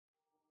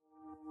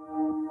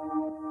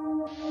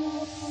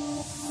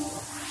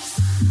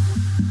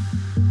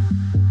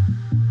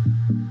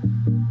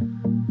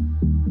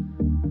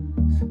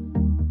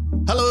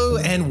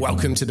and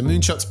welcome to the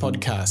Moonshots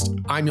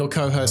podcast. I'm your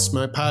co-host,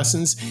 Mo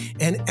Parsons,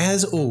 and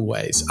as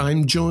always,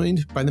 I'm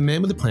joined by the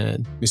man with the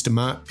plan, Mr.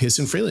 Mark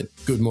Pearson-Freeland.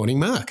 Good morning,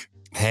 Mark.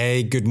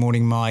 Hey, good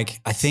morning, Mike.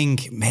 I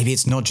think maybe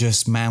it's not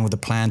just man with a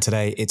plan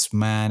today, it's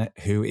man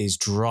who is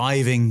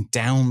driving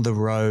down the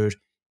road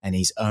and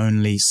he's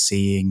only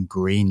seeing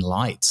green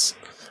lights.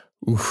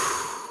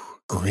 Oof,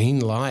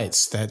 green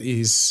lights. That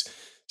is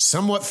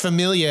somewhat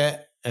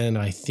familiar, and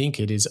I think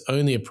it is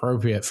only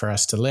appropriate for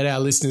us to let our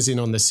listeners in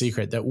on the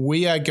secret that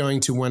we are going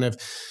to one of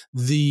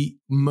the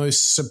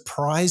most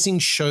surprising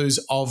shows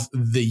of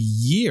the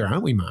year,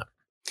 aren't we, Mark?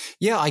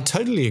 Yeah, I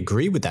totally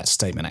agree with that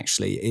statement,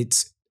 actually.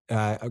 It's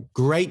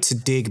great to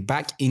dig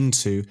back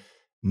into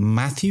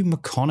Matthew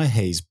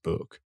McConaughey's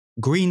book,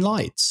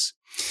 Greenlights,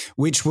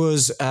 which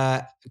was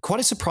quite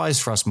a surprise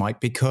for us, Mike,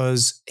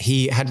 because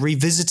he had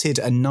revisited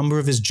a number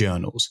of his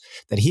journals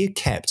that he had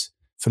kept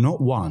for not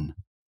one,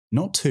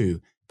 not two,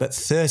 but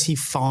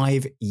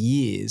 35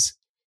 years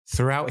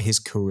throughout his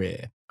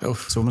career.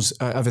 So almost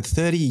over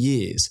 30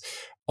 years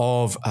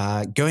of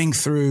going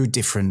through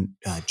different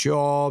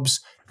jobs,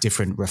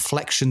 different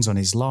reflections on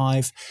his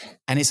life.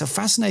 And it's a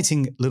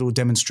fascinating little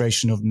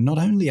demonstration of not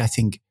only, I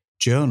think,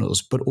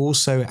 journals, but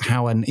also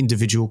how an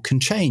individual can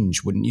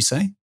change, wouldn't you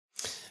say?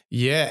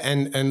 Yeah.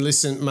 And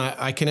listen,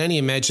 I can only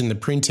imagine the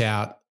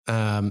printout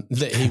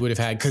that he would have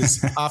had,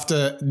 because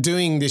after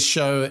doing this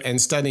show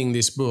and studying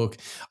this book,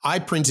 I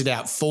printed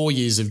out 4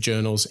 years of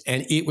journals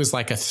and it was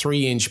like a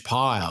 3-inch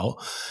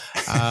pile.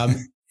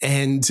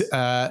 It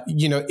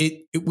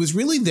was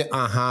really the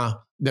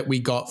aha that we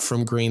got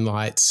from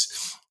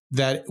Greenlights,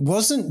 that it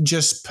wasn't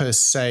just per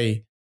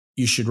se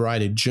you should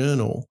write a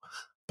journal,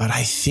 but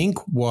I think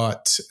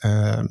what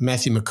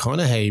Matthew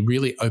McConaughey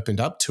really opened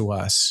up to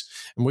us,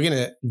 and we're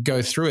going to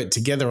go through it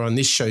together on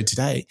this show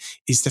today,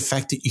 is the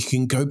fact that you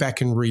can go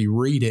back and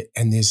reread it,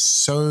 and there's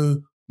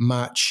so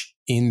much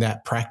in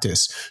that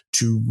practice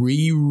to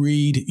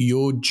reread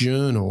your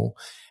journal.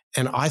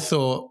 And I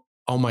thought,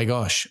 oh my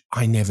gosh,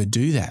 I never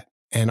do that.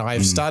 And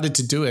I've started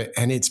to do it,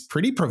 and it's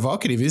pretty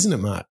provocative, isn't it,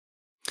 Mark?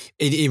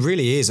 It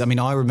really is. I mean,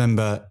 I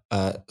remember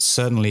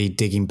certainly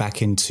digging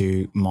back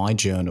into my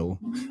journal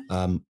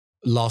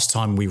last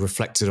time we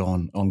reflected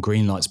on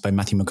Greenlights by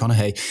Matthew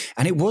McConaughey,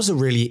 and it was a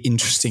really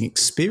interesting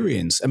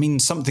experience. I mean,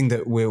 something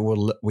that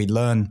we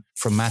learn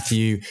from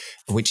Matthew,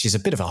 which is a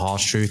bit of a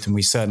harsh truth, and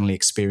we certainly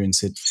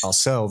experience it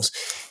ourselves.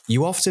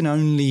 You often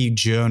only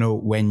journal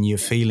when you're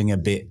feeling a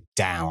bit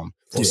down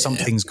or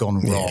something's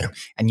gone wrong,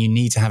 and you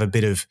need to have a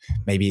bit of,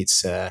 maybe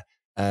it's a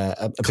bit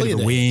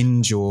of a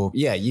whinge, or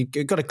you've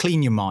got to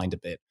clean your mind a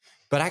bit.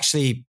 But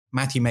actually,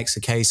 Matthew makes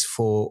a case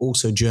for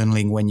also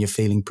journaling when you're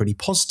feeling pretty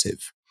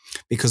positive,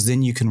 because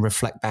then you can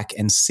reflect back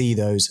and see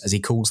those, as he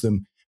calls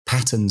them,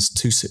 patterns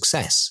to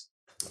success.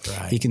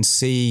 Right. He can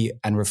see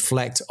and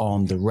reflect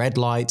on the red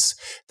lights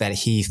that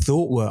he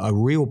thought were a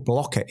real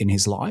blocker in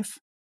his life.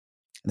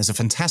 And there's a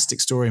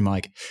fantastic story,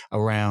 Mike,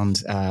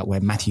 around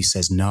where Matthew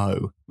says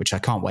no, which I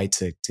can't wait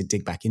to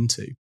dig back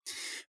into.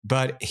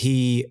 But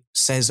he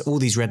says all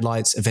these red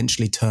lights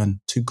eventually turn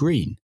to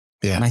green.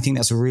 Yeah. And I think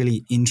that's a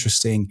really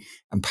interesting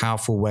and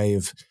powerful way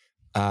of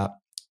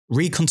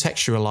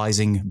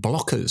recontextualizing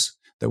blockers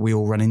that we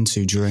all run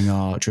into during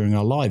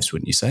our lives,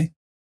 wouldn't you say?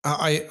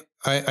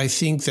 I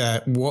think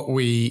that what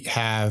we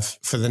have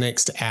for the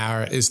next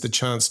hour is the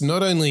chance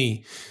not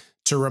only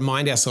to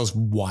remind ourselves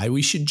why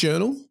we should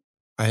journal,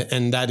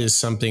 and that is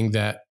something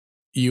that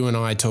you and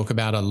I talk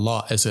about a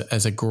lot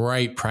as a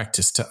great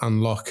practice to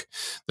unlock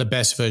the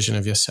best version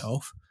of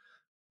yourself,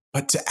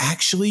 but to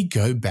actually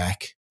go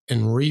back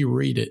and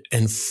reread it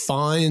and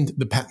find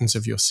the patterns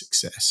of your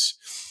success.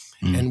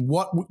 And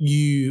what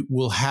you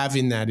will have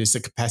in that is the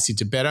capacity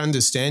to better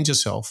understand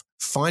yourself,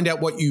 find out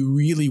what you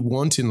really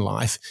want in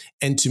life,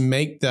 and to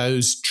make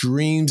those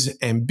dreams,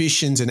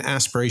 ambitions, and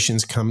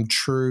aspirations come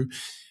true.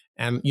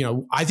 And,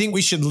 I think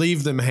we should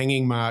leave them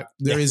hanging, Mark.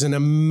 There is an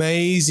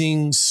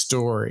amazing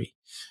story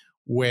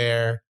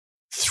where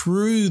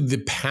through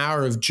the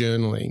power of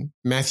journaling,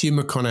 Matthew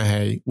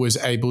McConaughey was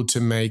able to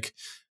make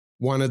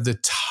one of the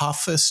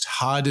toughest,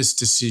 hardest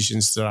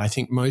decisions that I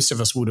think most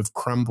of us would have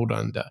crumbled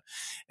under.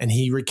 And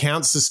he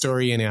recounts the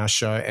story in our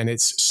show, and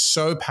it's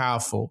so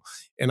powerful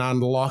in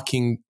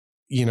unlocking,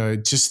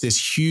 just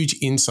this huge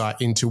insight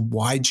into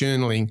why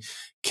journaling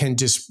can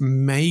just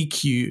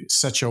make you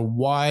such a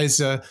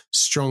wiser,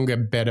 stronger,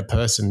 better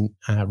person.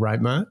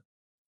 Right, Mark?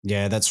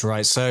 Yeah, that's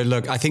right. So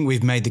look, I think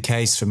we've made the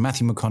case for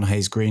Matthew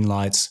McConaughey's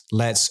Greenlights.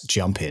 Let's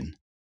jump in.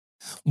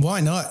 Why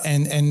not?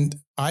 And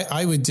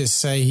I would just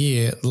say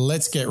here,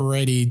 let's get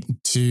ready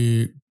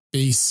to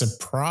be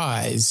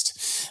surprised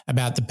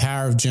about the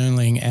power of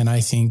journaling. And I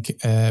think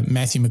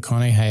Matthew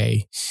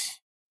McConaughey,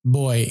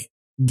 boy,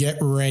 get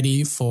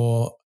ready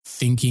for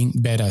thinking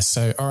better.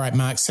 So, all right,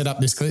 Mark, set up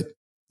this clip.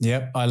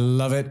 Yep, I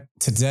love it.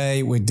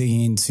 Today we're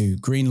digging into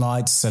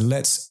Greenlights. So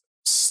let's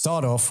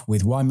start off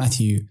with why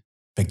Matthew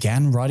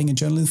began writing a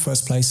journal in the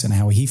first place and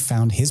how he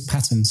found his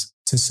patterns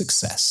to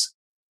success.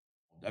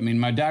 I mean,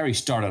 my diary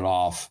started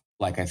off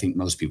like I think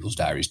most people's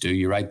diaries do.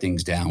 You write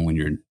things down when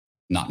you're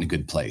not in a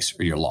good place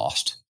or you're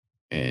lost.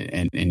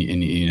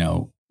 you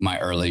know, my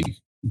early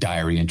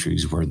diary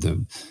entries were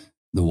the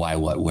why,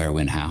 what, where,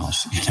 when,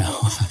 hows, you know,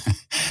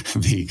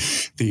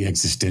 the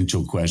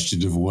existential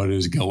questions of what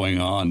is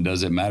going on.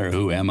 Does it matter?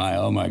 Who am I?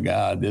 Oh my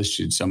God,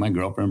 so my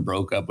girlfriend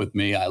broke up with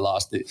me. I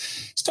lost it.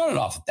 Started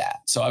off with that.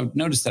 So I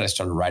noticed that I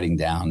started writing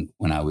down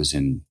when I was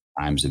in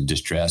times of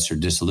distress or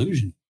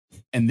disillusion.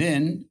 And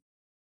then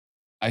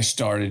I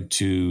started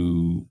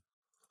to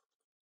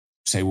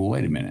say, well,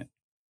 wait a minute.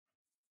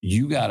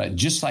 You got to,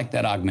 just like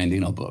that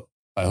Augmendino book,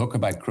 by hook or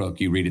by crook,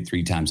 you read it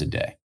 3 times a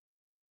day.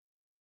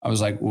 I was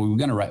like, well, we're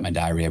going to write my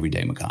diary every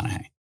day,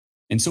 McConaughey.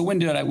 And so when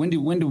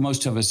do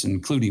most of us,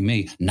 including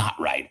me, not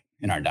write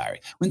in our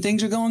diary? When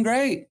things are going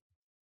great.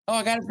 Oh,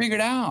 I got it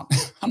figured out.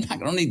 I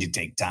don't need to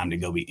take time to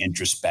go be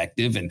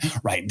introspective and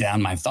write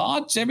down my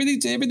thoughts.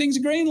 Everything's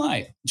a green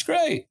light. It's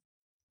great.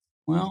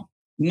 Well,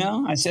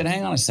 no, I said,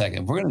 hang on a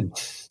second. If we're going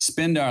to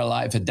spend our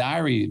life,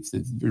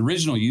 the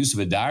original use of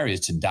a diary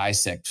is to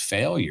dissect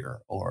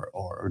failure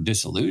or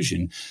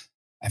disillusion.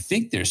 I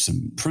think there's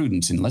some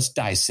prudence in let's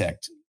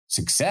dissect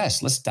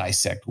success. Let's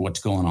dissect what's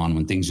going on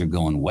when things are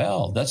going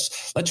well.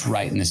 Let's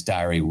write in this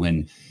diary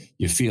when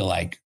you feel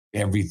like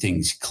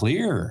everything's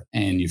clear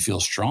and you feel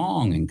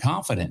strong and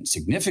confident,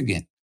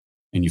 significant,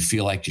 and you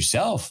feel like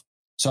yourself.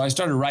 So I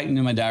started writing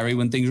in my diary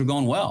when things were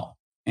going well,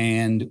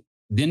 and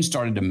then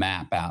started to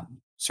map out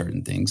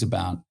certain things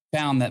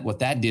found that what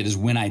that did is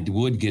when I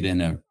would get in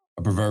a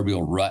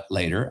proverbial rut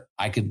later,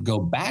 I could go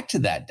back to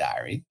that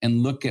diary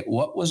and look at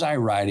what was I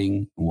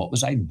writing and what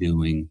was I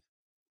doing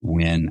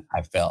when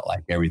I felt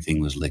like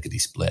everything was lickety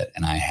split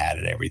and I had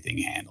everything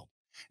handled.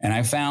 And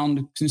I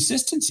found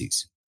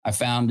consistencies. I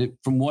found it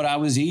from what I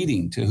was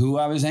eating to who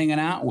I was hanging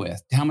out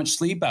with, to how much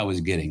sleep I was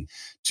getting,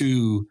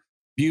 to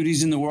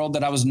beauties in the world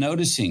that I was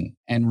noticing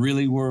and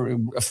really were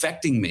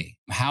affecting me,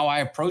 how I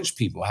approached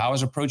people, how I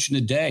was approaching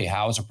the day,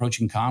 how I was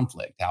approaching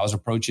conflict, how I was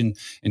approaching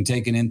and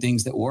taking in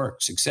things that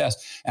work, success.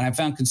 And I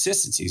found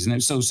consistencies.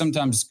 And so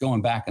sometimes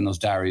going back in those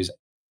diaries,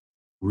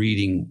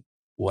 reading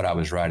what I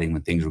was writing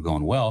when things were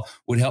going well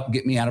would help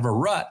get me out of a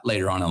rut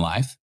later on in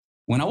life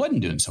when I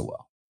wasn't doing so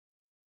well.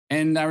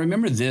 And I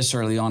remember this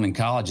early on in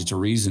college. It's a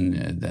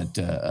reason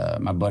that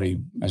my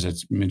buddy, as I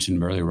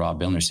mentioned earlier, Rob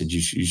Billner, said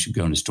you should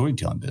go into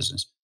storytelling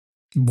business.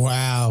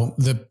 Wow,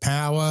 the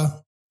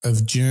power of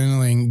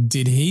journaling.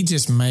 Did he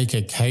just make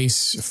a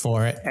case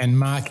for it? And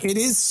Mark, it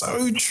is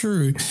so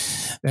true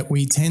that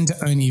we tend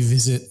to only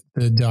visit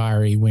the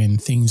diary when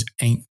things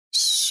ain't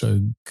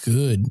so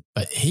good.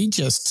 But he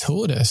just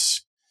taught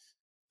us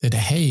that,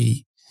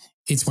 hey,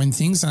 it's when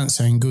things aren't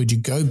so good, you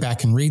go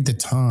back and read the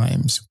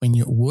times when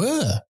you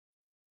were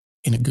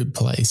in a good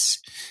place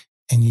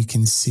and you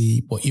can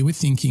see what you were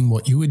thinking,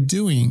 what you were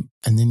doing,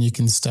 and then you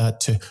can start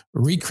to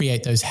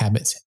recreate those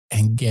habits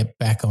and get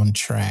back on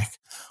track.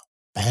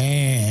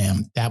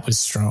 Bam, that was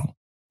strong.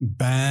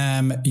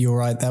 Bam, you're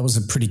right. That was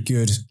a pretty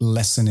good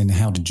lesson in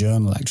how to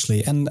journal,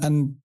 actually.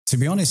 And to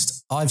be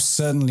honest, I've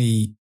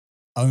certainly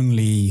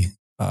only,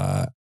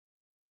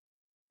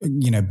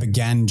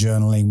 began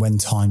journaling when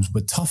times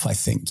were tough, I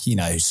think,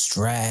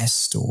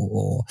 stressed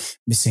or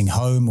missing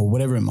home or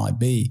whatever it might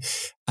be.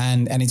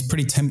 And it's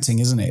pretty tempting,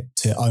 isn't it,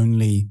 to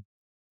only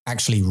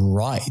actually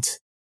write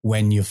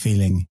when you're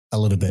feeling a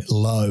little bit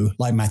low.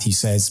 Like Matthew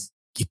says,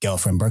 your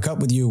girlfriend broke up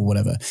with you or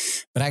whatever.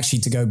 But actually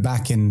to go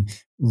back and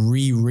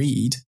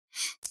reread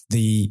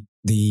the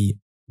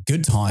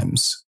good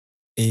times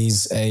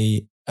is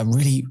a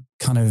really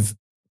kind of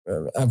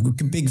a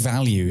big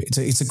value.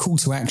 It's a call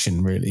to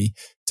action, really,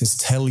 to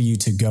tell you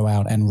to go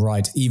out and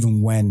write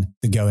even when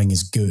the going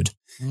is good,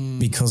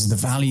 because the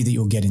value that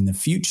you'll get in the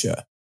future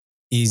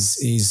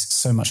is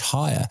so much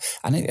higher.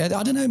 And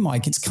I don't know,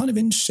 Mike, it's kind of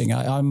interesting.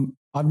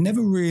 I've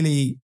never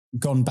really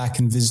gone back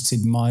and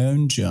visited my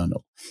own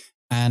journal.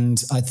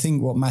 And I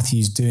think what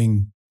Matthew's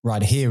doing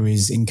right here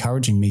is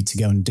encouraging me to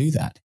go and do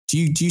that. Do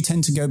you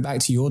tend to go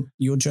back to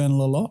your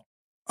journal a lot?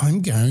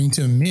 I'm going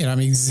to admit I'm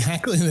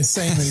exactly the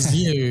same as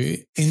you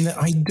in that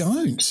I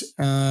don't.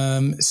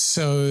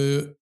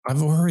 So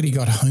I've already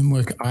got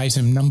homework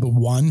item number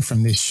 1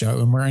 from this show,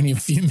 and we're only a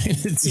few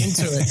minutes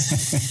into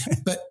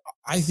it. But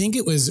I think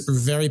it was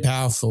very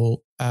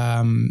powerful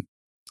when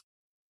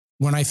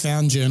I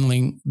found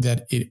journaling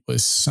that it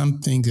was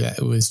something that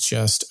was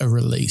just a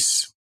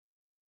release.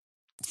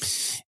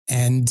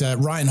 And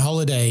Ryan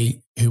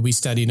Holiday, who we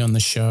studied on the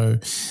show,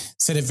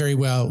 said it very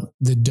well.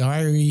 The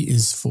diary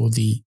is for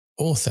the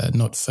author,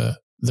 not for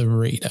the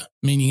reader,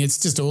 meaning it's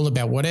just all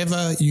about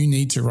whatever you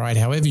need to write,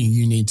 however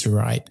you need to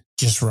write,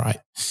 just write.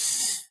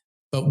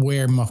 But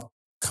where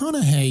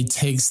McConaughey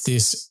takes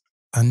this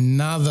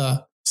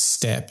another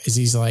step is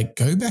he's like,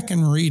 go back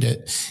and read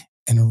it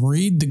and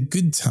read the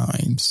good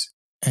times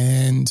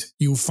and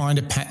you'll find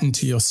a pattern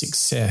to your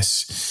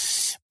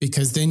success,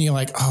 because then you're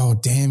like, oh,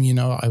 damn,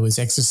 I was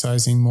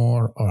exercising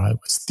more, or I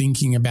was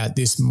thinking about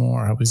this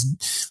more, I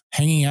was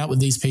hanging out with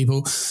these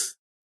people.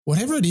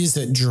 Whatever it is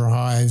that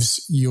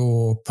drives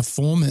your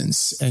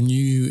performance and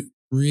you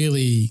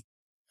really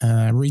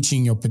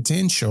reaching your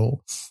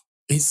potential,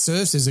 it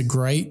serves as a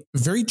great,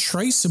 very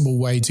traceable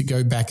way to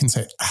go back and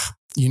say,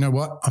 you know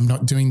what? I'm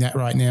not doing that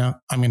right now.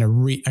 I'm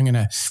going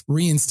to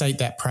reinstate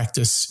that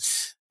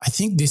practice. I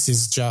think this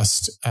is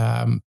just,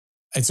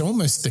 it's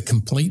almost the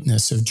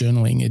completeness of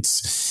journaling.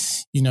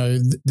 It's, in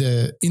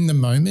the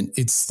moment,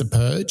 it's the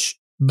purge,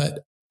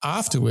 but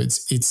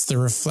afterwards, it's the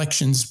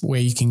reflections where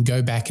you can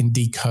go back and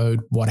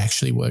decode what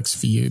actually works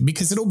for you,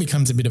 because it all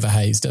becomes a bit of a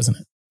haze, doesn't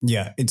it?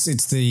 Yeah, it's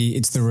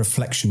the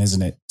reflection,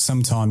 isn't it?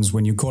 Sometimes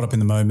when you're caught up in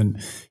the moment,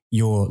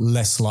 you're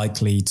less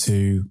likely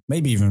to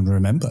maybe even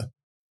remember.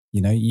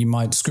 You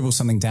might scribble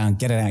something down,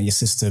 get it out of your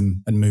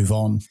system and move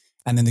on.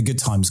 And then the good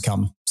times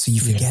come. So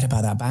you forget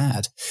about that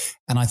bad.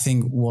 And I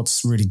think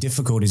what's really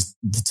difficult is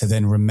to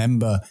then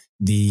remember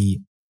the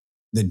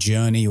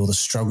journey or the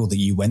struggle that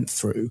you went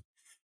through.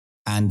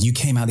 And you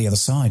came out the other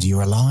side.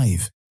 You're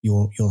alive.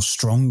 You're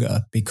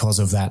stronger because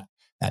of that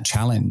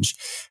challenge.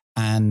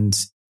 And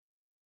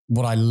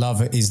what I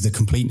love is the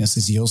completeness,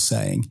 as you're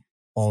saying,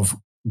 of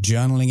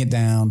journaling it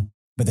down,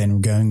 but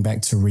then going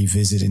back to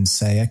revisit and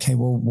say, okay,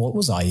 well, what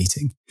was I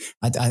eating?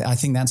 I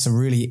think that's a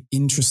really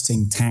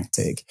interesting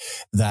tactic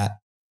that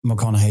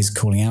McConaughey's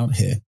calling out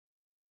here.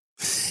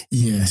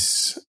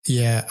 Yes.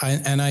 Yeah.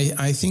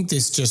 I think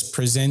this just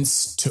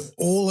presents to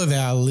all of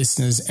our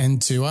listeners and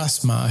to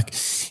us, Mark,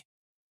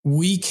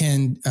 we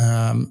can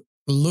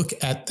look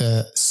at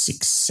the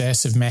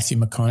success of Matthew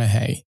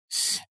McConaughey,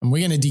 and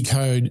we're going to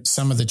decode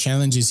some of the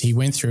challenges he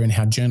went through and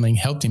how journaling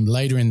helped him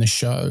later in the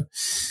show.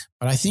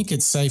 But I think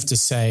it's safe to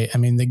say,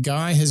 the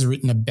guy has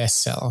written a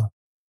bestseller.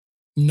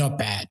 Not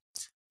bad.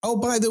 Oh,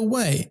 by the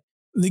way,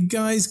 the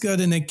guy's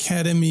got an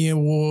Academy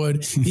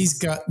Award. He's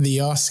got the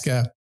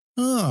Oscar.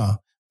 Oh,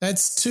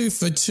 that's 2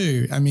 for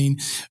 2.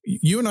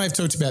 You and I have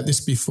talked about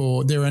this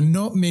before. There are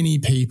not many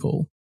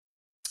people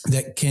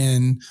that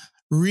can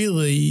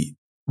really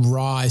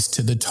rise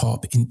to the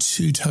top in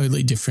 2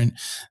 totally different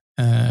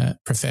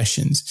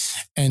professions.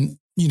 And,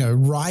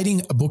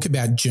 writing a book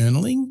about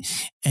journaling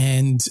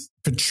and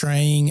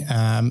portraying,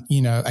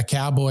 a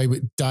cowboy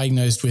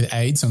diagnosed with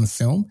AIDS on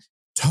film,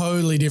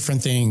 totally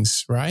different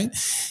things, right?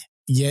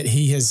 Yet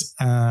he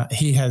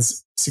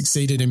has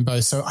succeeded in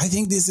both. So I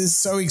think this is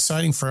so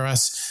exciting for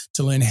us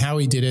to learn how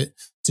he did it,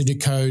 to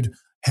decode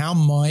how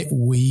might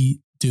we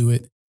do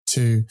it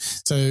too.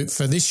 So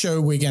for this show,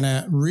 we're going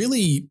to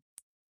really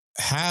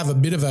have a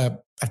bit of a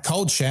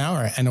cold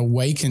shower and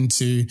awaken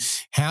to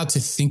how to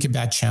think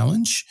about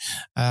challenge.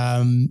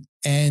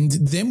 And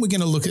then we're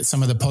going to look at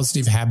some of the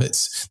positive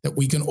habits that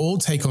we can all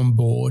take on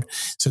board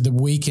so that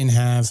we can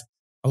have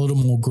a little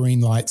more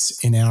green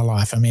lights in our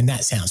life.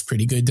 That sounds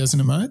pretty good, doesn't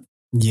it, Mark?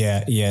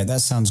 Yeah,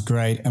 that sounds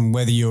great. And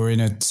whether you're in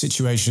a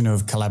situation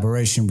of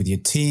collaboration with your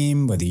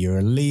team, whether you're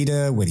a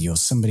leader, whether you're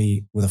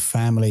somebody with a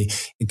family,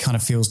 it kind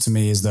of feels to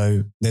me as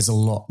though there's a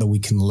lot that we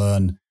can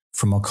learn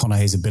from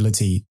McConaughey's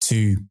ability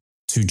to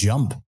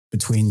jump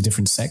between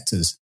different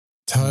sectors.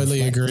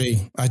 Totally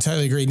agree. I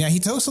totally agree. Now, he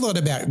talks a lot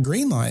about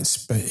green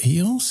lights, but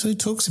he also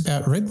talks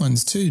about red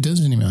ones too,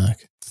 doesn't he, Mark?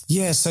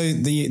 Yeah, so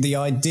the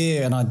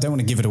idea, and I don't want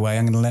to give it away,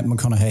 I'm going to let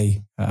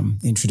McConaughey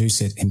introduce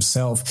it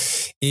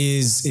himself,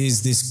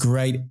 is this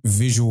great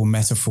visual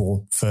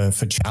metaphor for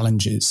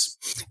challenges.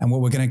 And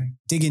what we're going to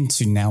dig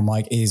into now,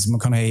 Mike, is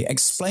McConaughey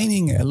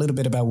explaining a little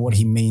bit about what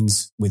he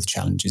means with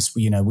challenges.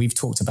 We've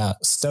talked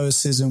about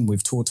stoicism,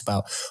 we've talked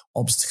about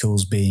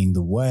obstacles being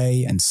the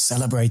way and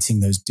celebrating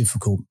those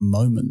difficult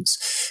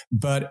moments.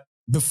 But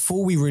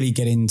before we really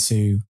get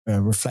into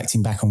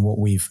reflecting back on what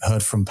we've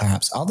heard from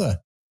perhaps other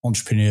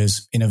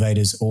entrepreneurs,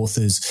 innovators,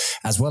 authors,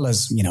 as well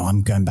as,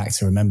 I'm going back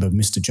to remember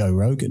Mr. Joe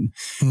Rogan.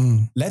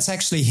 Let's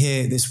actually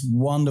hear this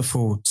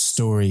wonderful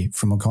story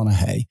from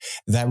McConaughey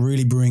that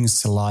really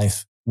brings to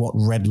life what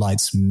red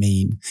lights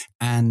mean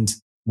and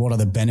what are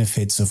the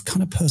benefits of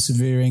kind of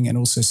persevering and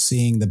also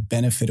seeing the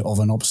benefit of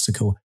an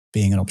obstacle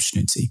being an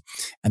opportunity.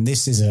 And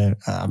this is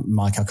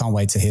Mike, I can't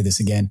wait to hear this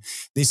again.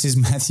 This is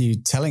Matthew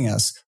telling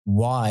us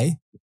why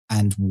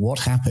and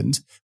what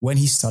happened when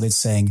he started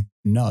saying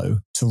no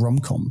to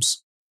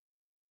rom-coms.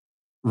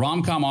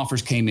 Rom-com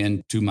offers came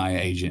in to my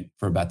agent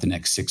for about the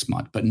next 6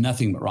 months, but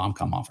nothing but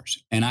rom-com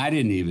offers. And I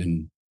didn't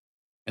even,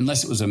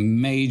 unless it was a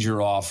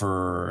major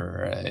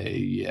offer,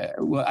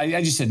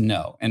 I just said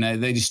no.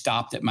 And they just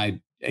stopped at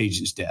my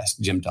agent's desk,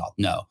 Jim Toth,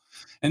 no.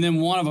 And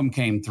then one of them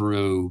came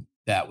through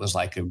that was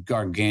like a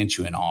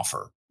gargantuan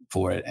offer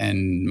for it.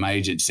 And my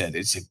agent said,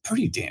 it's a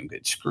pretty damn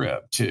good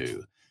script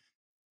too.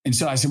 And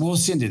so I said, well,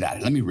 send it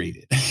out. Let me read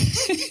it.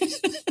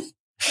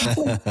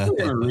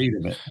 Read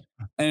of it.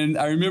 And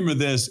I remember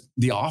this,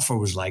 the offer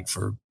was like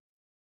for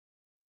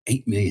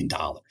 $8 million.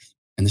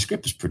 And the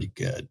script was pretty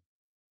good,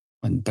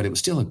 but it was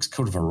still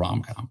sort of a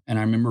rom-com. And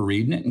I remember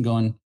reading it and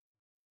going,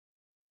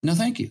 no,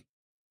 thank you.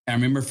 And I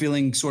remember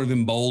feeling sort of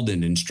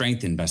emboldened and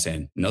strengthened by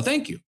saying, no,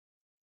 thank you.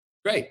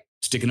 Great.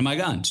 Sticking to my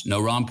guns. No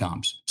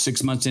rom-coms.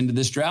 6 months into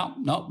this drought.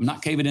 Nope, I'm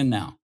not caving in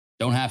now.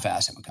 Don't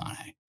half-ass it,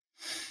 McConaughey.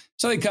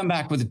 So they come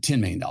back with a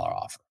 $10 million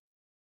offer.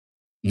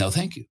 No,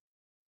 thank you.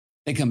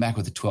 They come back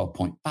with a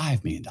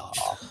 $12.5 million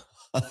offer.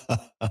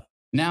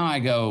 Now I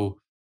go, ...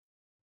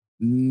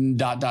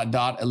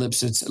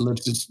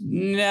 ellipsis.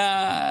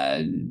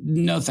 Nah,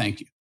 no, thank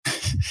you.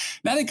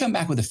 Now they come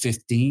back with a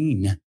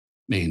 $15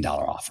 million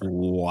offer.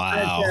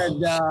 Wow.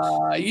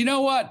 I said, you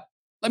know what?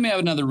 Let me have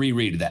another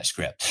reread of that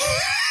script.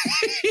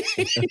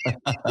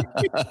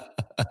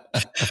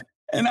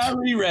 And I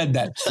reread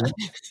that script.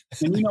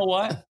 And you know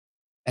what?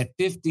 At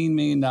 $15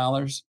 million,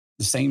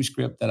 the same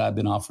script that I've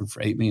been offered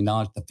for $8 million,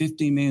 the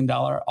 $15 million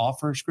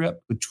offer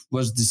script, which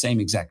was the same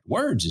exact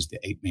words as the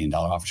 $8 million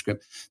offer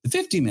script, the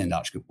 $15 million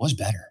script was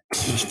better.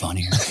 It was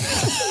funnier.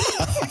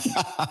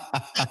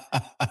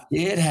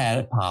 It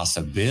had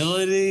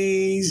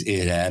possibilities.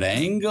 It had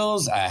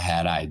angles. I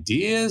had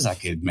ideas. I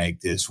could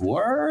make this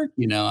work.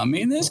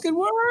 This could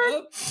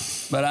work.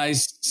 But I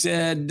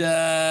said,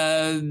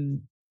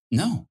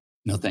 no,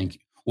 thank you.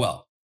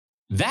 Well,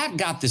 that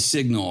got the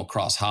signal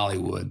across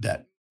Hollywood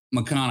that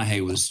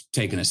McConaughey was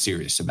taking a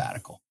serious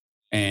sabbatical.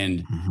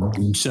 And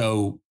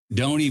so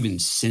don't even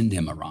send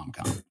him a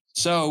rom-com.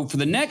 So for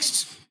the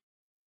next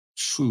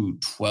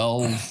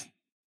 12,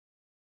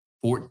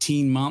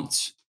 14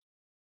 months,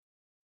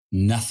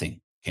 nothing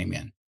came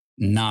in.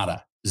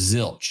 Nada,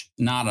 zilch,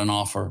 not an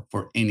offer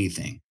for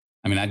anything.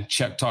 I mean, I'd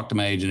talk to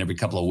my agent every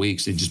couple of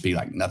weeks. It'd just be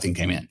like, nothing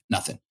came in,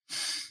 nothing.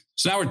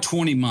 So now we're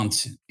 20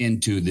 months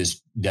into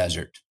this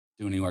desert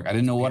doing any work. I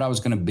didn't know what I was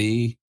going to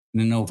be. I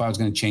didn't know if I was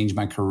going to change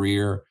my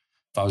career,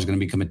 if I was going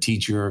to become a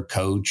teacher or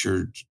coach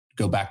or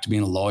go back to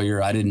being a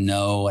lawyer. I didn't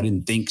know. I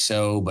didn't think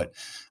so, but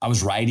I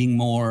was writing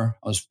more.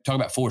 I was talking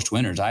about forced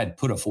winters. I had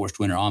put a forced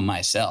winter on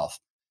myself,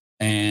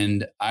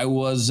 and I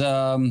was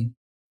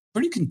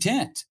pretty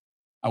content.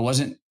 I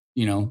wasn't,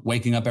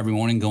 waking up every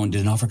morning going,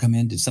 did an offer come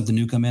in? Did something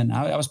new come in?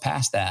 I was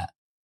past that.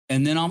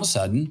 And then all of a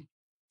sudden,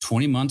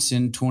 21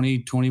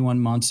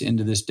 months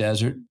into this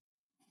desert,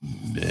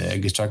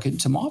 I start getting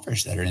some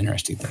offers that are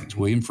interesting things.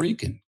 William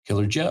Friedkin,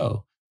 Killer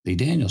Joe, Lee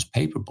Daniels,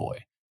 Paperboy.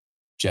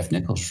 Jeff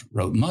Nichols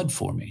wrote Mud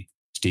for me.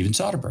 Steven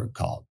Soderbergh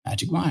called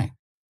Magic Mike.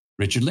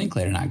 Richard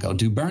Linklater and I go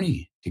do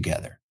Bernie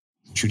together.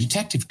 True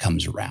Detective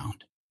comes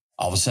around.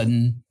 All of a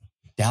sudden,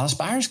 Dallas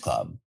Buyers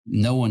Club.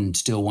 No one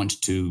still wants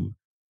to,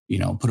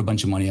 put a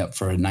bunch of money up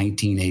for a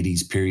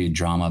 1980s period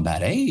drama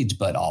about AIDS,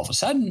 but all of a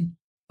sudden,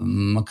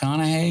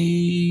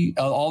 McConaughey,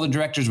 all the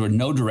directors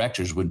no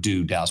directors would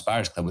do Dallas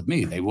Buyers Club with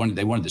me. They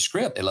wanted the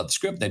script. They loved the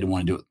script. They didn't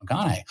want to do it with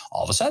McConaughey.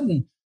 All of a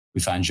sudden,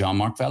 we find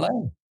Jean-Marc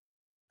Vallée,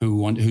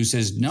 who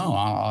says, no,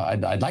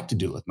 I'd like to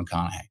do it with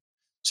McConaughey.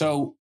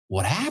 So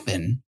what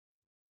happened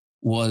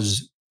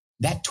was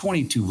that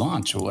 22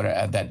 months or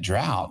whatever, that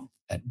drought,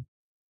 that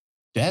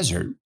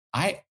desert,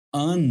 I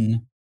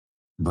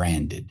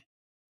unbranded.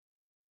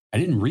 I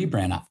didn't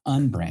rebrand, I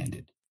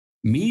unbranded.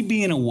 Me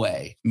being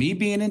away, me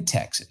being in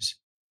Texas,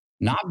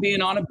 not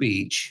being on a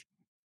beach,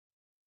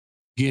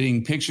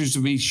 getting pictures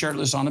of me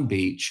shirtless on a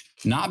beach,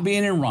 not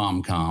being in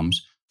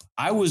rom-coms,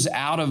 I was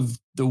out of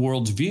the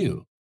world's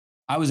view.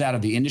 I was out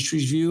of the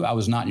industry's view. I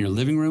was not in your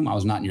living room. I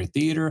was not in your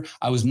theater.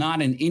 I was not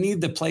in any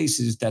of the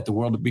places that the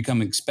world had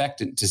become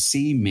expectant to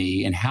see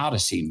me and how to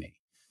see me.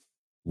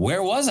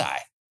 Where was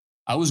I?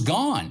 I was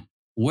gone.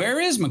 Where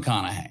is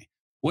McConaughey?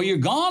 Well, you're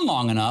gone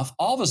long enough.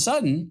 All of a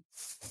sudden,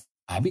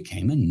 I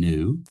became a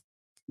new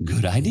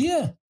good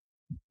idea.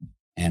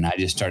 And I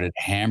just started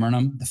hammering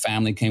them. The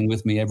family came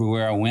with me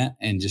everywhere I went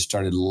and just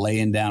started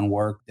laying down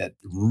work that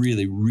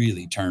really,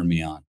 really turned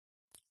me on.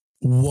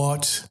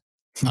 What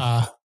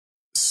a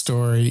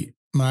story,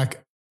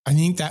 Mark. I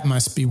think that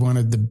must be one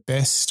of the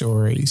best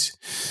stories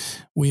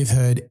we've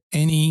heard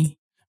any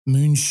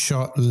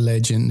moonshot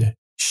legend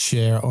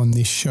share on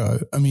this show.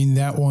 I mean,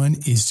 that one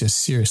is just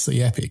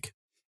seriously epic.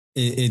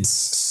 It's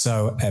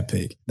so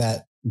epic,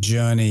 that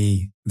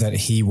journey that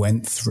he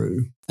went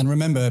through. And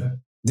remember,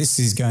 this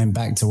is going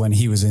back to when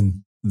he was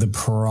in the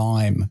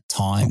prime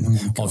time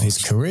of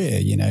his career,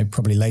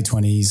 probably late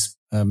 20s,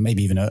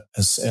 maybe even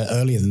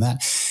earlier than that.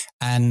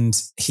 And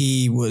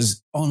he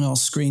was on our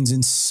screens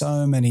in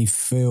so many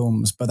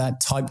films, but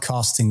that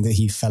typecasting that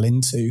he fell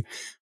into,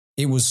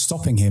 it was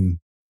stopping him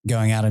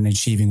going out and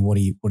achieving what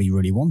he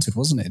really wanted,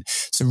 wasn't it?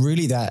 So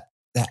really that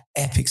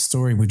epic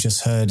story we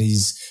just heard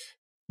is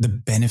the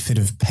benefit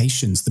of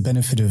patience, the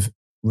benefit of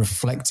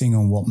reflecting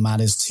on what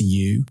matters to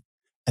you,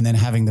 and then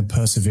having the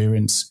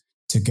perseverance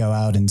to go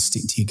out and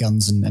stick to your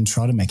guns and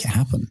try to make it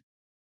happen.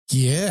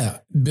 Yeah.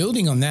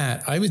 Building on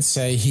that, I would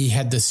say he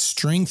had the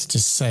strength to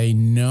say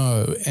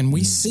no. And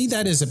we see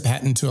that as a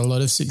pattern to a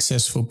lot of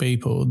successful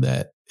people,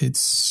 that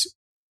it's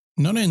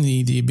not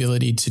only the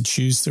ability to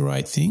choose the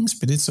right things,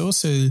 but it's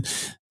also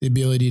the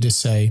ability to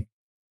say,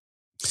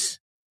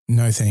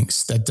 no,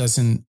 thanks.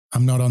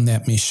 I'm not on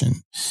that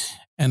mission.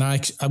 And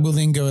I will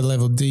then go a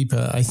level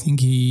deeper. I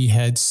think he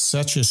had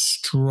such a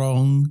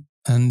strong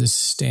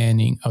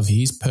understanding of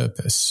his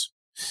purpose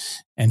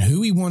and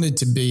who he wanted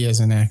to be as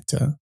an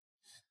actor.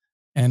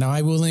 And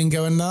I will then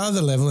go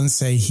another level and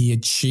say he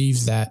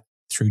achieved that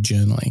through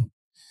journaling.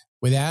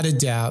 Without a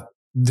doubt,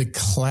 the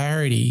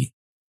clarity.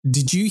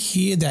 Did you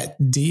hear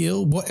that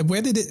deal?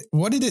 What did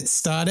it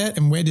start at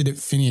and where did it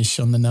finish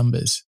on the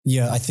numbers?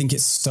 Yeah, I think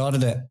it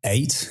started at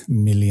 $8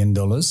 million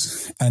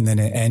and then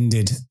it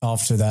ended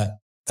after that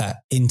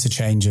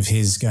interchange of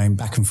his going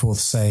back and forth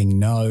saying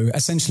no,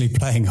 essentially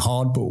playing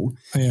hardball.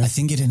 Yeah. I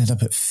think it ended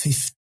up at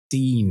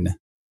 15.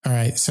 All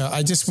right. So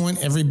I just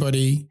want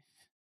everybody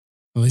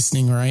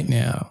listening right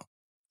now,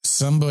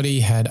 somebody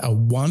had a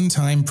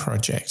one-time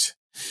project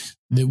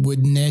that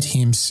would net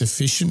him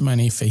sufficient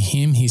money for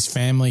him, his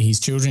family, his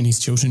children's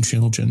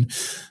children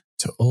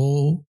to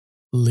all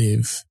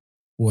live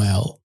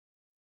well.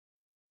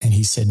 And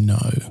he said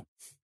no.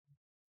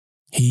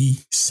 He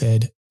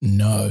said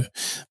no.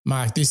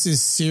 Mark, this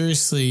is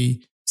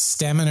seriously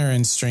stamina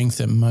and strength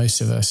that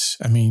most of us,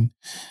 I mean,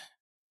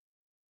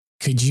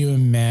 could you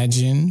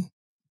imagine?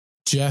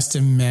 Just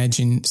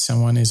imagine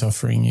someone is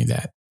offering you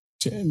that.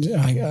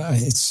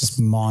 It's just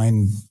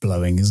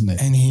mind-blowing, isn't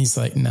it? And he's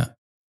like, no.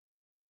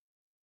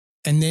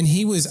 And then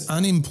he was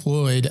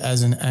unemployed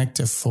as an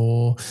actor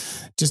for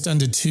just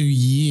under 2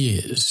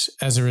 years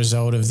as a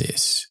result of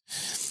this.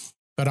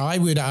 But I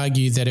would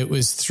argue that it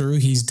was through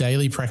his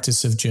daily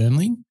practice of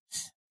journaling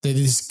that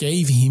this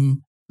gave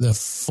him the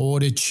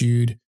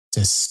fortitude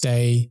to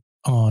stay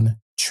on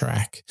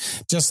track.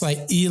 Just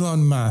like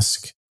Elon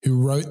Musk, who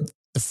wrote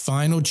the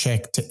final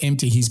check to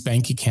empty his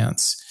bank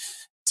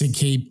accounts to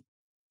keep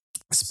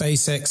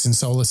SpaceX and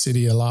Solar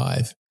City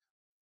alive.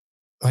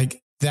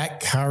 Like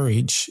that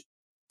courage,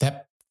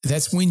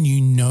 that's when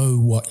you know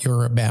what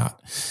you're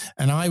about.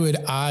 And I would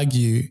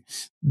argue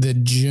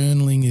that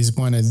journaling is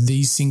one of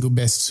the single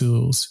best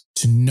tools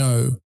to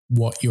know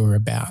what you're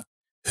about,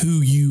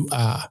 who you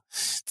are.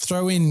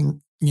 Throw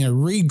in,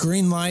 read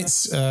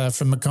Greenlights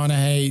from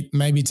McConaughey,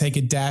 maybe take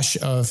a dash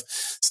of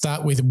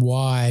Start With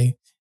Why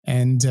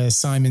and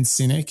Simon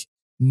Sinek.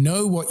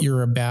 Know what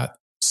you're about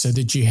so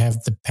that you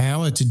have the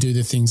power to do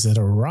the things that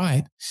are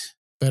right,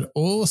 but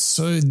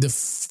also the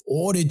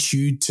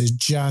fortitude to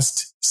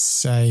just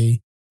say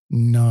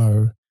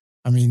no.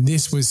 I mean,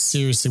 this was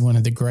seriously one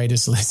of the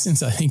greatest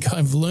lessons I think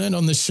I've learned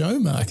on the show,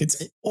 Mark.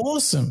 It's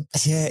awesome.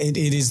 Yeah, it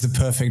is the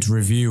perfect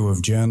review of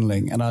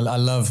journaling. And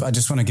I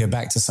just want to go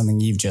back to something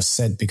you've just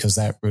said because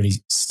that really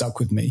stuck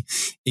with me.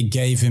 It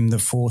gave him the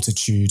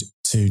fortitude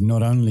to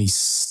not only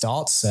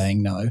start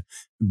saying no,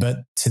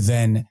 but to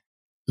then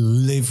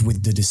live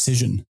with the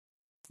decision.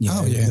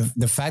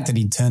 The fact that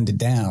he turned it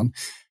down,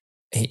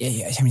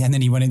 and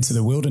then he went into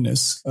the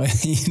wilderness,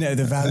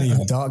 the valley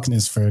of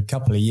darkness for a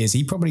couple of years.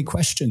 He probably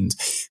questioned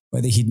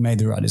whether he'd made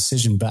the right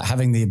decision, but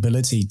having the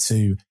ability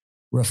to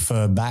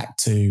refer back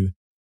to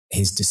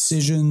his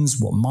decisions,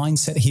 what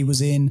mindset he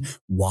was in,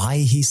 why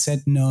he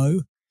said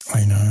no.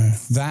 I know.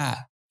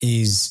 That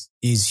is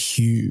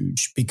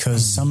huge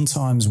because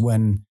sometimes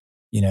when,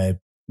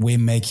 we're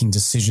making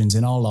decisions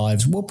in our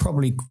lives, we'll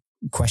probably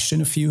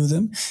question a few of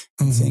them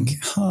and think,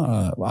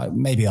 well,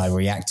 maybe I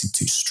reacted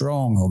too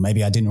strong or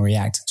maybe I didn't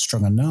react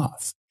strong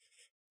enough.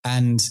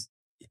 And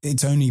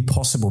it's only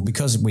possible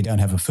because we don't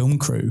have a film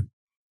crew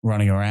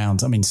running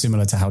around. I mean,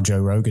 similar to how Joe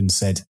Rogan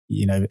said,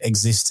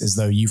 exist as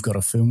though you've got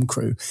a film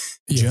crew.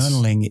 Yes.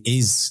 Journaling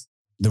is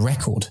the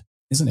record,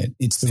 isn't it?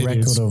 It's the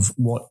record of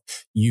what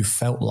you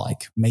felt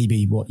like,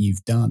 maybe what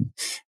you've done.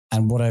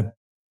 And what a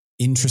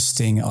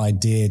interesting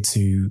idea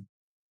to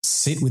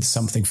sit with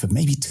something for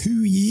maybe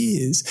 2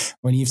 years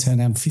when you've turned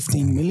down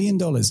 $15 million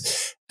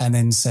and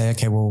then say,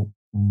 okay, well,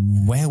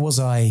 where was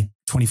I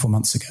 24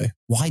 months ago?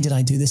 Why did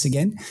I do this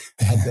again?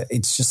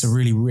 It's just a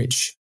really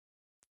rich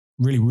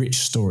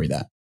story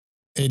that.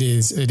 It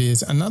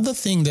is. Another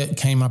thing that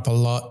came up a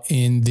lot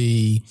in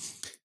the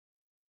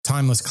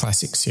Timeless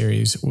Classic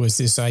series was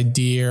this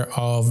idea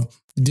of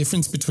the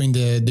difference between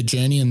the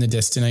journey and the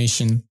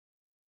destination.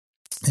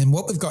 And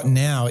what we've got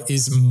now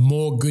is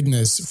more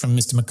goodness from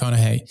Mr.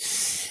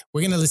 McConaughey.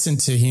 We're going to listen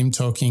to him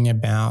talking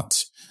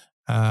about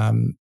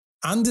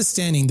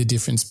understanding the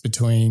difference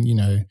between,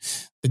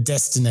 the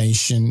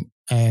destination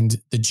and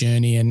the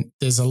journey. And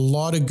there's a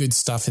lot of good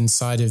stuff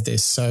inside of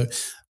this. So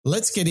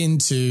let's get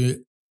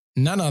into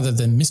none other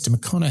than Mr.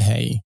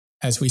 McConaughey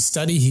as we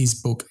study his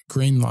book,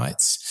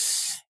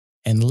 Greenlights,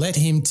 and let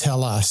him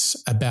tell us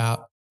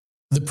about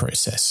the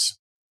process.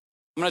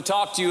 I'm going to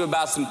talk to you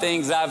about some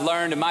things I've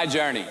learned in my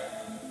journey.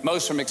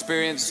 Most from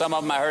experience, some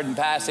of them I heard in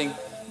passing.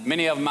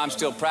 Many of them I'm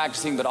still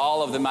practicing, but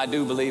all of them I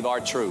do believe are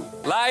true.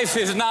 Life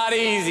is not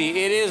easy.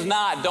 It is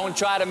not. Don't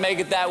try to make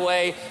it that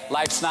way.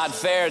 Life's not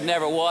fair. It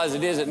never was.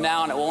 It isn't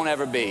now, and it won't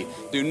ever be.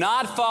 Do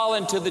not fall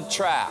into the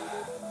trap,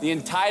 the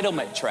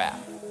entitlement trap,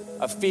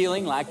 of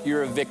feeling like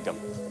you're a victim.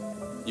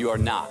 You are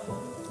not.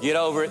 Get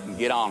over it and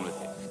get on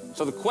with it.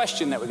 So the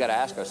question that we got to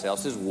ask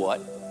ourselves is what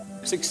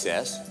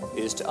success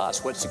is to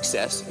us. What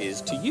success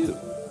is to you.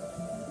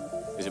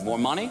 Is it more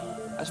money?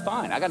 That's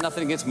fine. I got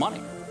nothing against money.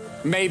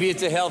 Maybe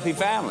it's a healthy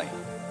family.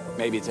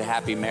 Maybe it's a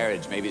happy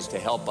marriage. Maybe it's to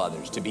help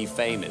others, to be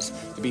famous,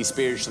 to be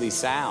spiritually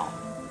sound,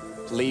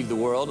 to leave the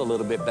world a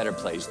little bit better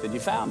place than you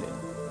found it.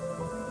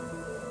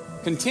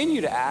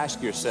 Continue to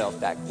ask yourself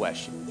that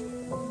question.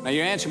 Now,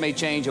 your answer may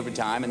change over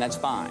time, and that's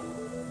fine.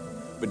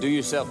 But do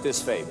yourself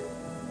this favor.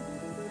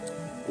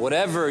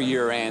 Whatever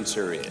your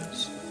answer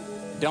is,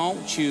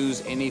 don't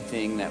choose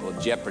anything that will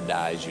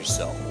jeopardize your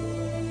soul.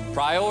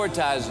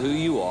 Prioritize who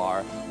you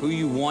are, who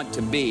you want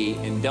to be,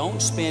 and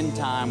don't spend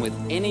time with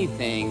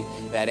anything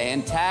that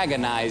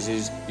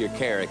antagonizes your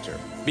character.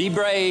 Be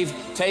brave,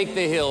 take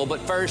the hill, but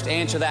first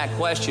answer that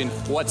question,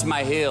 what's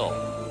my hill?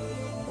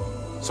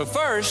 So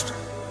first,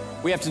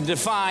 we have to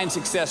define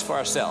success for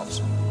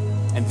ourselves.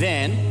 And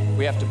then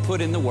we have to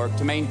put in the work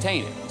to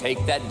maintain it.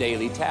 Take that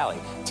daily tally.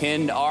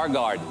 Tend our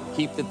garden.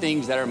 Keep the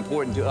things that are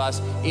important to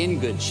us in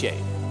good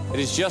shape. It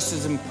is just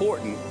as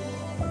important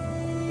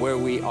where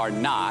we are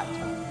not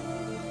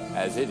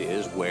as it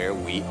is where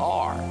we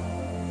are.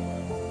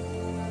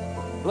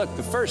 Look,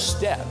 the first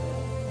step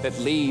that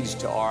leads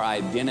to our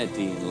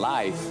identity in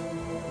life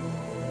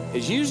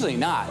is usually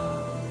not,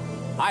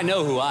 I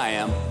know who I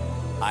am.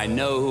 I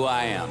know who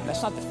I am.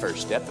 That's not the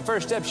first step. The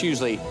first step's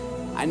usually,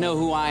 I know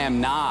who I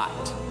am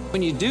not.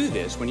 When you do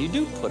this, when you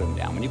do put them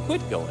down, when you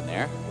quit going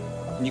there,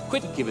 and you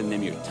quit giving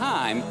them your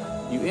time,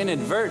 you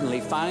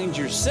inadvertently find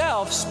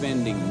yourself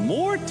spending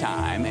more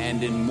time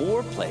and in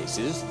more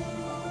places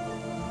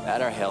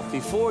that are healthy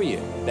for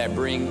you, that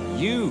bring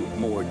you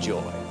more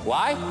joy.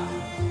 Why?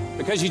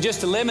 Because you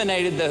just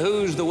eliminated the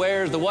who's, the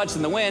where's, the what's,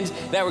 and the when's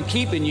that were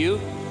keeping you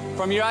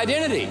from your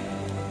identity.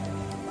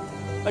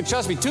 Like,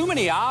 trust me, too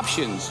many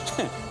options,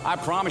 I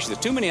promise you,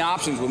 too many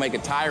options will make a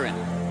tyrant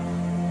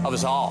of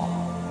us all.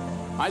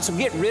 All right, so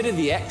get rid of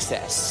the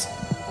excess,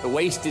 the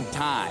wasted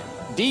time.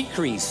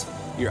 Decrease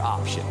your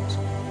options.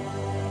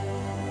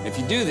 And if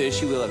you do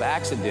this, you will have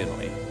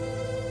accidentally,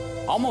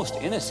 almost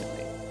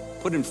innocently,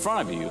 put in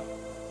front of you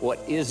what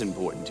is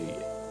important to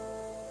you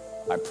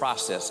by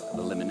process of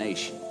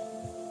elimination.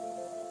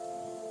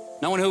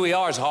 Knowing who we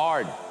are is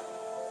hard.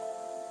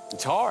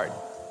 It's hard.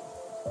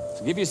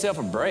 So give yourself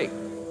a break.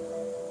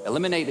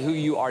 Eliminate who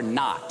you are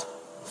not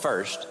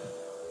first,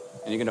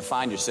 and you're going to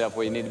find yourself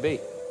where you need to be.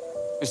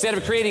 Instead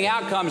of creating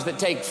outcomes that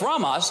take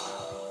from us,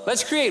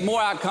 let's create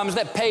more outcomes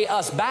that pay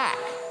us back,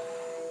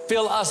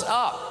 fill us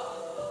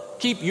up,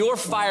 keep your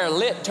fire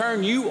lit,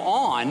 turn you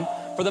on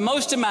for the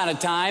most amount of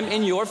time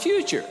in your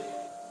future.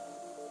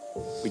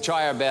 We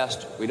try our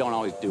best, we don't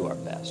always do our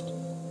best.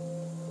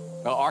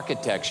 Well,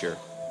 architecture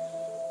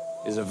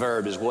is a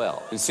verb as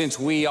well. And since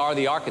we are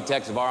the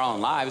architects of our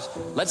own lives,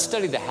 let's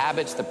study the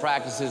habits, the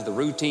practices, the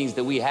routines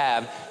that we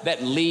have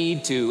that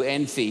lead to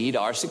and feed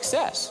our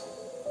success,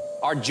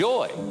 our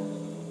joy,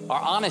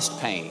 our honest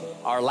pain,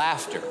 our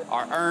laughter,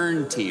 our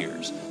earned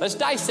tears. Let's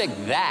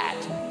dissect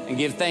that and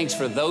give thanks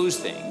for those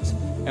things.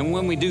 And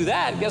when we do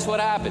that, guess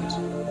what happens?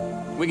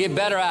 We get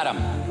better at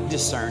them.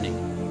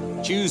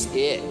 Discerning. Choose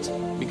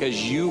it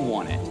because you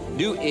want it.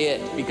 Do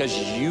it because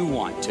you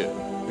want to.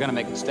 You're gonna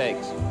make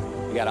mistakes.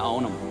 You gotta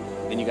own them.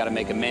 Then you gotta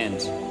make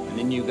amends. And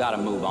then you gotta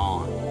move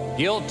on.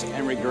 Guilt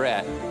and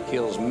regret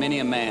kills many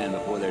a man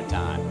before their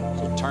time.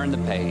 So turn the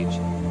page,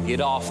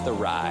 get off the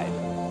ride.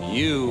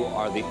 You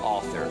are the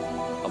author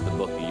of the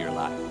book of your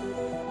life.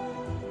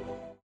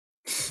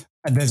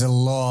 There's a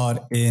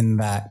lot in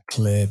that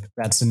clip.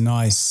 That's a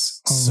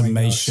nice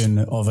summation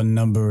of a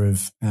number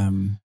of,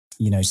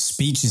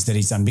 speeches that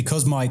he's done.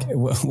 Because Mike,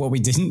 what we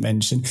didn't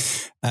mention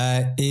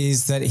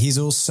is that he's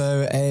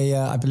also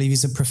I believe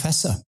he's a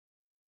professor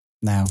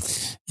now.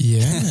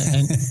 Yeah,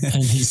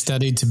 and he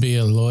studied to be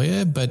a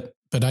lawyer. But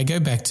I go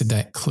back to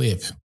that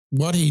clip.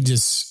 What he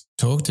just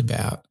talked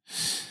about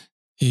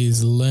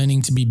is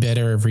learning to be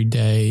better every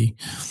day,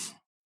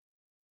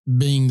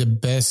 being the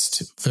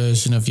best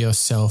version of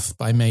yourself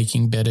by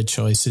making better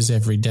choices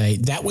every day.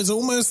 That was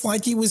almost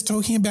like he was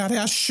talking about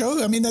our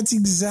show. I mean, that's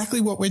exactly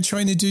what we're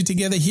trying to do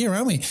together here,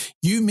 aren't we?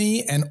 You,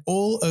 me, and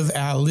all of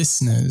our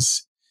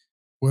listeners,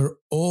 we're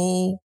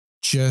all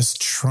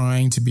just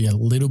trying to be a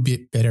little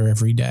bit better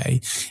every day.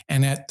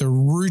 And at the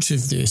root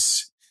of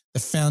this, the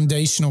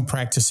foundational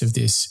practice of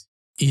this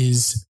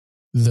is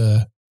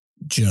the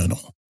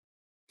journal.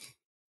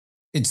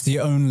 It's the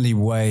only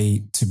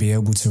way to be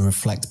able to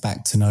reflect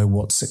back to know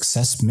what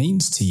success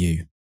means to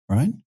you,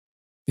 right?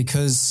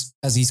 Because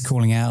as he's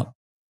calling out,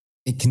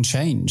 it can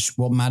change.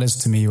 What matters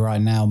to me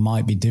right now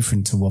might be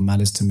different to what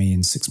matters to me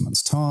in 6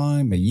 months'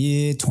 time, a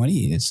year, 20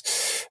 years.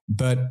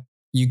 But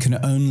you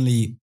can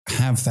only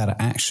have that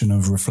action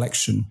of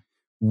reflection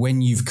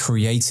when you've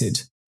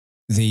created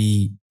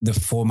the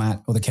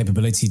format or the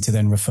capability to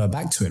then refer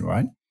back to it,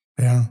 right?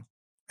 Yeah.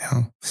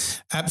 Yeah,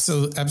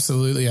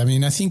 absolutely. I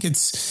mean, I think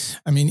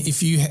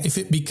if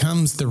it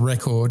becomes the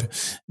record,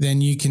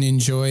 then you can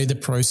enjoy the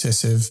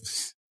process of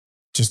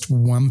just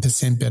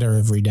 1% better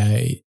every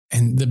day.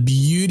 And the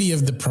beauty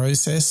of the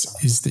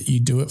process is that you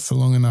do it for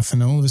long enough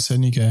and all of a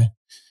sudden you go,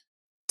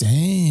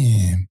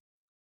 damn,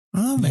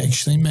 I've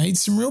actually made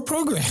some real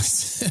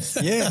progress.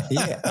 Yeah.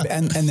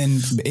 And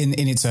then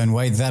in its own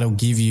way, that'll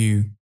give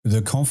you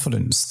the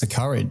confidence, the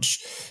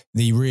courage,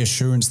 the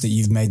reassurance that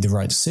you've made the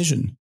right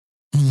decision.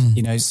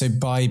 So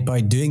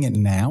by doing it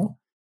now,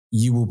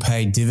 you will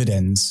pay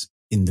dividends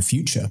in the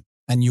future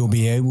and you'll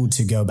be able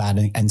to go about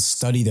it and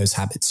study those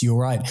habits. You're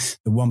right.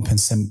 The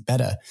 1%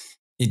 better.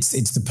 It's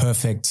the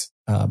perfect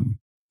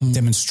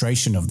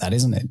demonstration of that,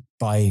 isn't it?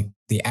 By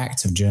the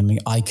act of journaling,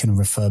 I can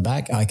refer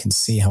back. I can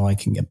see how I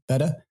can get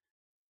better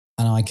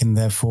and I can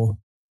therefore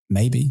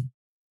maybe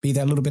be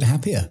that little bit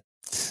happier.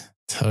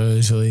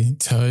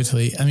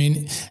 Totally. I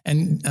mean,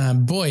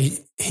 and boy,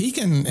 he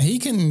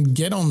can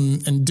get on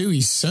and do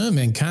his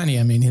sermon, can't he?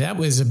 I mean, that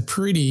was a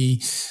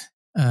pretty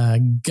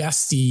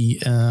gusty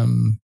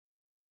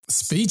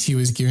speech he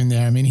was giving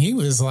there. I mean, he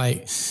was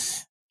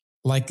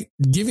like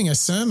giving a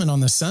sermon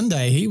on the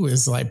Sunday. He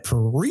was like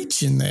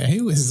preaching there.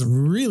 He was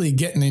really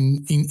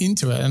getting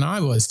into it, and I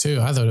was too.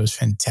 I thought it was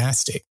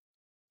fantastic.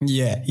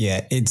 Yeah.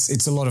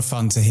 It's a lot of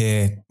fun to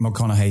hear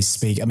McConaughey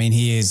speak. I mean,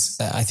 he is,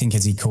 I think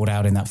as he called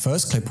out in that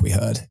first clip we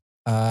heard,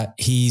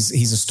 he's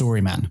a story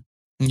man.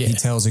 Yeah. He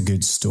tells a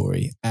good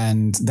story.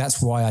 And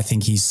that's why I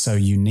think he's so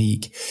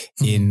unique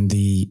in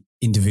the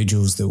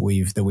individuals that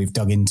we've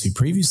dug into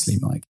previously,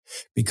 Mike,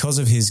 because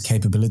of his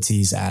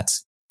capabilities at,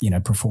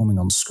 performing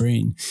on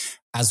screen,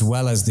 as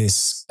well as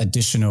this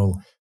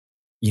additional,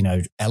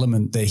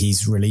 element that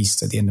he's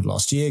released at the end of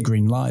last year,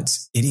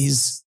 Greenlights. It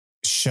is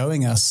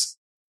showing us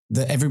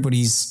that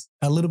everybody's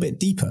a little bit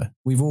deeper.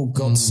 We've all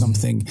got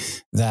something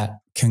that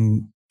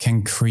can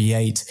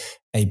create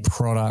a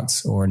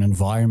product or an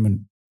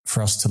environment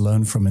for us to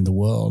learn from in the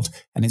world.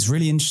 And it's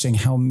really interesting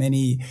how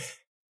many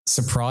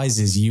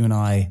surprises you and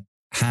I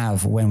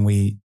have when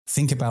we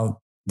think about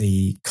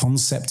the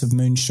concept of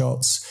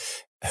moonshots,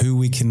 who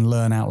we can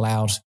learn out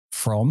loud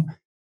from.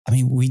 I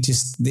mean,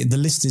 the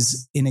list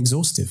is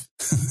inexhaustive.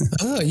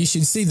 Oh, you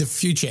should see the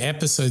future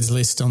episodes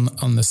list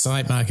on the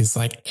site, Mark. It's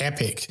like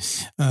epic.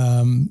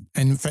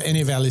 And for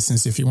any of our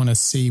listeners, if you want to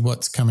see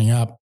what's coming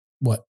up,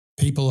 what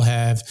people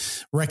have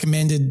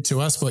recommended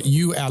to us, what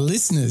you, our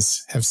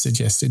listeners, have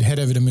suggested, head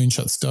over to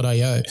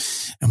moonshots.io.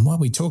 And while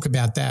we talk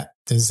about that,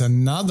 there's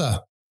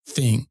another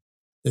thing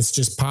that's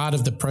just part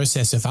of the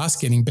process of us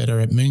getting better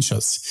at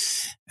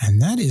Moonshots.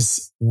 And that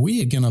is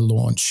we are going to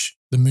launch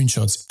the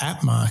Moonshots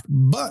app, Mark.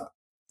 But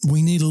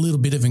we need a little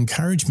bit of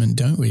encouragement,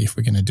 don't we, if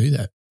we're going to do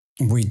that?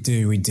 We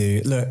do.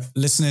 Look,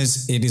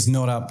 listeners, it is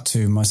not up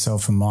to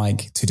myself and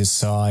Mike to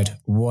decide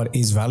what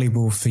is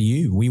valuable for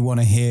you. We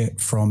want to hear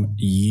from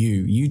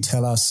you. You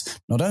tell us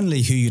not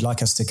only who you'd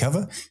like us to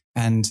cover,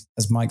 and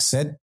as Mike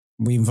said,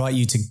 we invite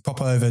you to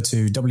pop over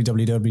to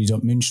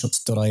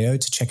www.moonshots.io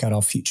to check out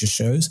our future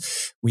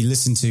shows. We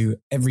listen to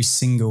every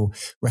single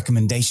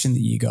recommendation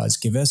that you guys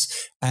give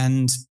us.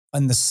 And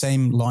in the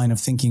same line of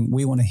thinking,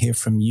 we want to hear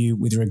from you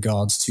with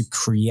regards to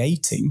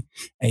creating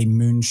a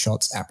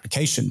Moonshots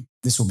application.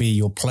 This will be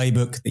your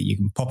playbook that you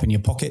can pop in your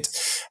pocket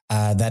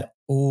that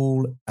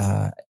all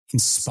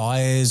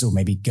inspires or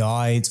maybe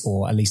guides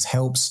or at least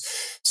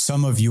helps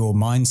some of your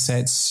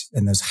mindsets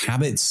and those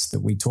habits that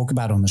we talk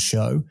about on the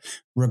show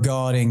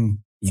regarding,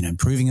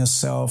 improving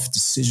yourself,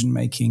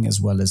 decision-making,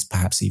 as well as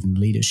perhaps even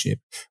leadership.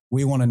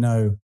 We want to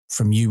know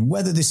from you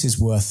whether this is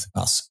worth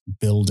us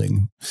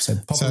building. So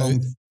pop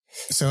along.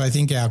 So I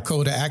think our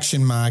call to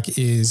action, Mark,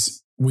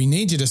 is we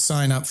need you to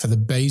sign up for the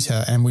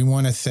beta, and we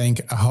want to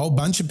thank a whole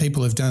bunch of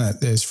people who've done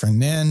it. There's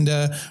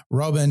Fernanda,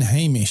 Robin,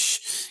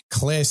 Hamish,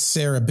 Claire,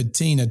 Sarah,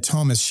 Bettina,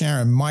 Thomas,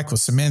 Sharon, Michael,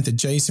 Samantha,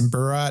 Jason,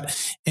 Barat,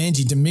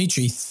 Angie,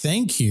 Dimitri.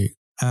 Thank you.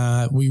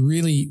 We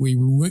really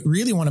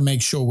want to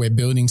make sure we're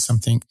building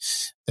something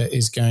that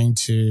is going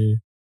to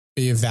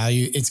be of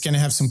value. It's going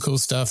to have some cool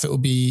stuff. It will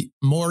be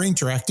more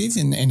interactive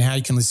in how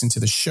you can listen to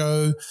the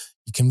show.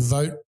 You can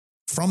vote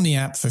from the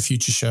app for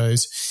future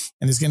shows.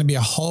 And there's going to be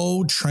a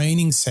whole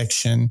training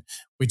section,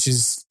 which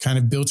is kind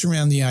of built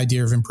around the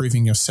idea of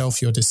improving yourself,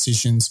 your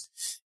decisions,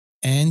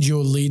 and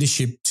your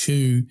leadership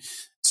too.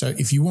 So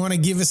if you want to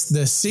give us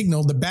the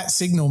signal, the bat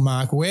signal,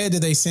 Mark, where do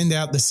they send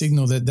out the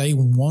signal that they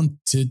want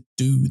to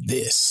do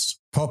this?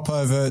 Pop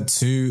over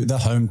to the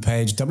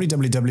homepage,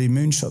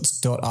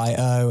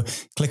 www.moonshots.io.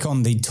 Click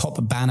on the top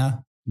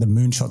banner, the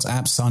Moonshots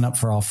app, sign up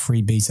for our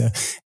free beta,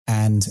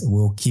 and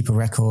we'll keep a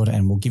record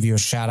and we'll give you a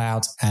shout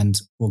out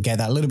and we'll get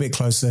that a little bit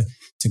closer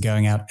to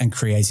going out and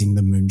creating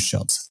the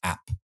Moonshots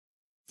app.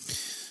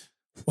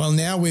 Well,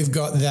 now we've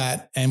got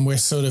that and we're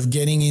sort of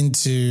getting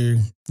into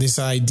this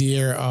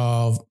idea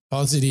of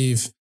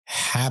positive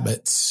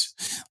habits,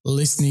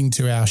 listening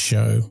to our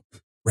show,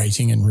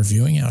 rating and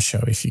reviewing our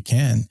show if you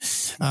can,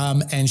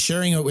 and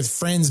sharing it with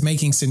friends,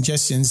 making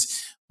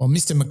suggestions. Well,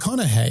 Mr.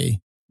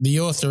 McConaughey, the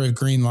author of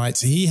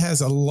Greenlights, he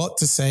has a lot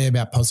to say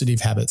about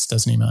positive habits,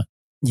 doesn't he, Mark?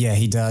 Yeah,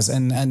 he does.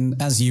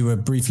 And as you were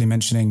briefly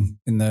mentioning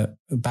in the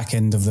back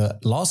end of the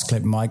last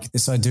clip, Mike,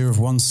 this idea of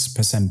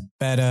 1%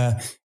 better,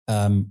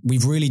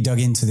 we've really dug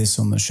into this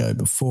on the show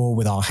before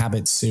with our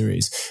habits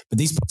series. But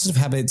these positive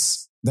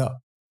habits that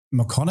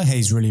McConaughey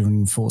is really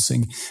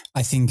reinforcing,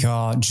 I think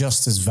are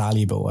just as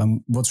valuable.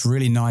 And what's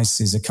really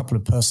nice is a couple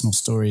of personal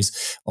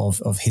stories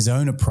of his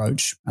own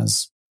approach,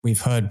 as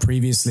we've heard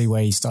previously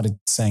where he started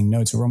saying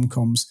no to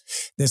rom-coms.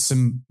 There's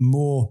some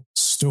more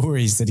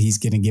stories that he's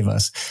going to give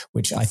us,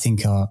 which I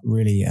think are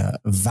really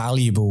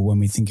valuable when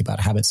we think about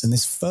habits. And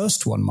this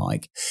first one,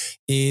 Mike,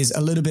 is a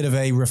little bit of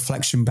a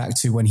reflection back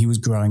to when he was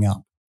growing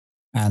up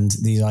and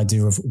the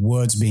idea of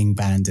words being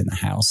banned in the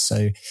house.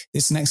 So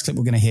this next clip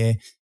we're going to hear,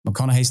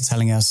 McConaughey's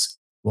telling us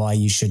why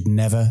you should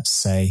never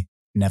say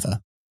never.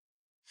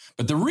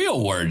 But the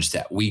real words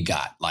that we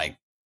got, like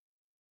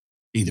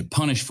either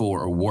punished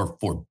for or were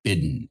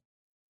forbidden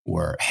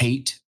were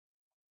hate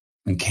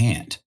and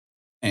can't.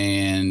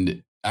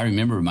 And I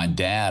remember my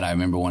dad,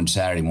 one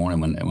Saturday morning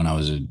when I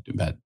was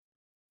about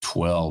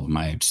 12,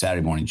 my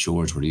Saturday morning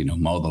chores were to,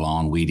 mow the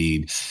lawn, weed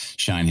eat,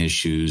 shine his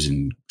shoes,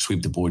 and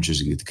sweep the porches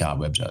and get the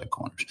cobwebs out of the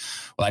corners.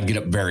 Well, I'd get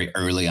up very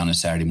early on a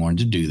Saturday morning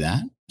to do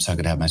that so I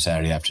could have my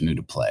Saturday afternoon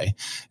to play.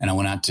 And I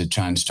went out to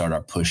try and start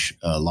our push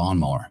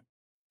lawnmower,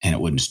 and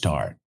it wouldn't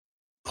start.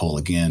 Pull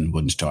again,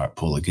 wouldn't start.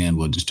 Pull again,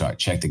 wouldn't start.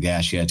 Check the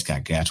gas. Yeah, it's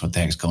got gas. What the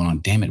heck's going on?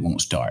 Damn, it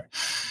won't start.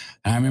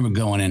 And I remember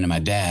going into my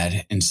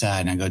dad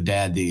inside, and I go,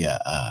 Dad,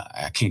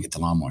 I can't get the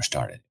lawnmower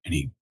started. And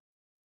he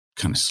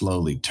kind of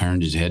slowly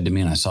turned his head to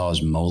me, and I saw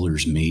his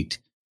molars meet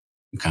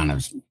and kind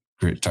of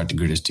start to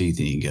grit his teeth.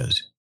 And he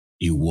goes,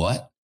 "You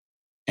what?"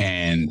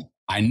 And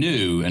I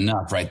knew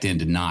enough right then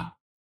to not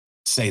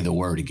say the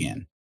word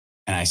again.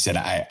 And I said,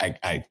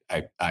 I,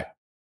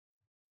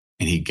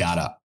 and he got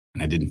up,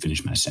 and I didn't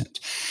finish my sentence.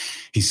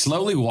 He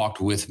slowly walked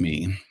with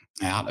me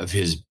out of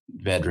his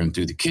bedroom,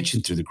 through the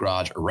kitchen, through the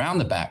garage, around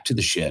the back to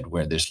the shed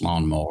where this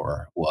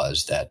lawnmower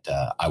was that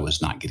I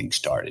was not getting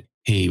started.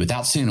 He,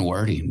 without saying a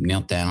word, he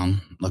knelt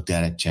down, looked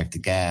at it, checked the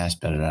gas,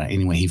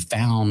 Anyway, he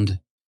found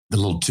the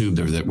little tube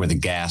there where the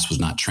gas was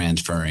not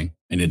transferring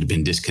and it had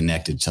been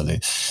disconnected.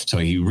 So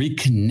he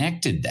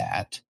reconnected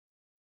that,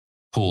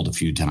 pulled a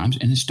few times,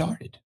 and it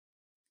started.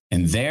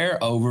 And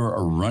there, over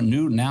a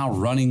now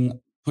running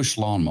push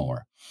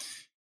lawnmower,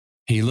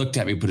 he looked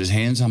at me, put his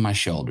hands on my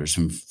shoulders.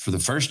 And for the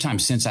first time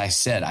since I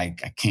said, I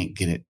can't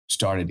get it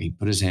started, he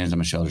put his hands on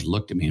my shoulders,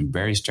 looked at me, and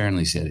very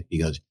sternly said, he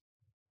goes,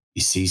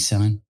 "You see,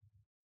 son,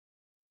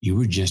 you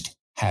were just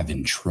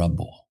having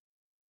trouble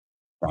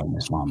riding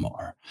this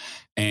lawnmower."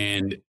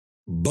 And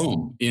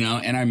boom,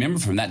 and I remember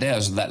from that day,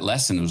 that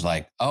lesson was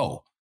like,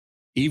 oh,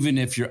 even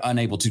if you're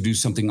unable to do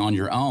something on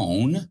your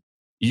own,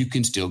 you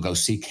can still go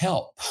seek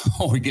help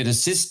or get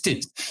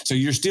assistance. So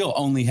you're still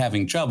only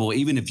having trouble,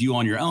 even if you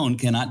on your own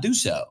cannot do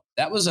so.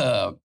 That was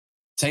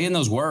saying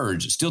those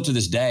words. Still to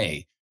this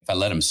day, if I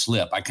let them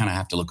slip, I kind of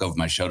have to look over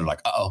my shoulder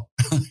like, uh-oh,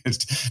 is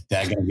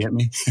Dad going to get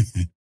me?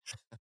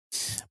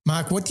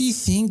 Mark, what do you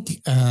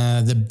think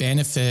the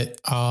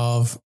benefit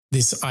of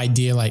this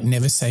idea, like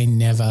never say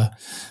never,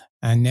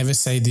 and never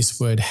say this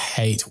word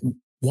hate?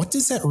 What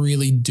does that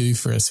really do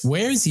for us?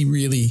 What is he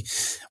really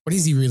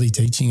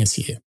teaching us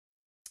here?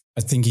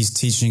 I think he's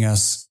teaching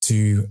us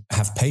to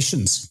have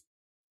patience.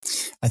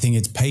 I think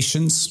it's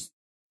patience.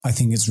 I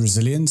think it's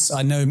resilience.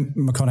 I know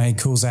McConaughey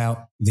calls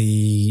out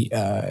the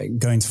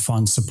going to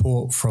find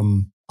support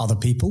from other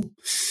people,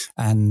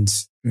 and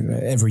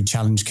every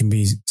challenge can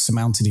be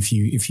surmounted if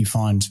you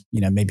find,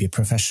 maybe a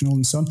professional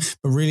and so on.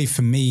 But really,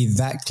 for me,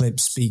 that clip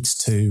speaks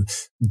to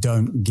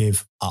don't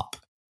give up.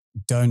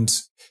 Don't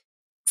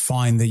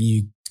find that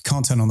you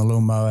can't turn on the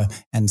lawnmower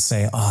and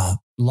say,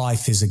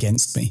 life is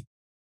against me.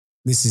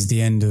 This is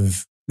the end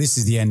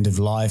of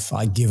life.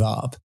 I give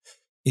up.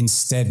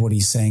 Instead, what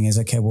he's saying is,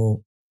 okay,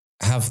 well,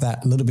 have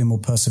that little bit more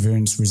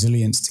perseverance,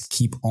 resilience to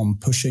keep on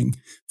pushing,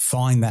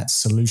 find that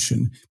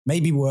solution,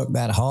 maybe work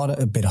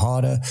a bit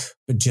harder,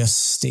 but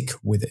just stick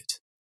with it.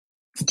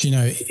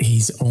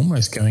 He's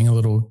almost going a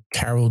little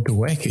Carol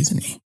Dweck,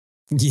 isn't he?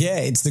 Yeah,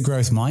 it's the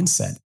growth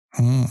mindset.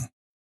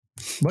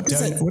 What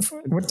does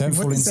don't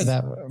fall into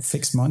that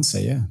fixed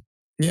mindset, yeah.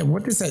 Yeah,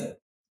 what does that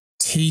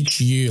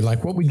teach you?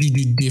 Like, what would you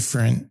do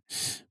different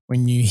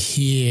when you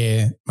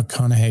hear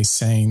McConaughey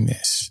saying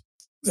this?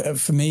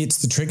 For me,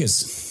 it's the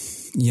triggers.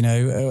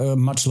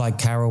 Much like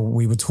Carol,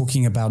 we were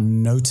talking about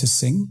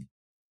noticing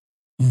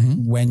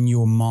when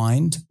your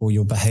mind or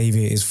your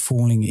behavior is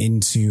falling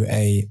into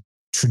a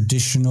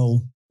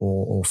traditional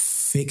or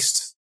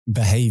fixed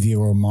behavior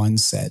or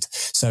mindset.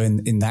 So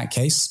in that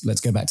case,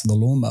 let's go back to the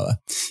lawnmower.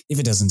 If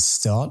it doesn't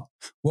start,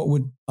 what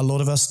would a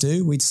lot of us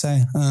do? We'd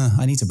say,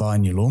 I need to buy a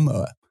new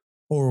lawnmower.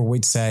 Or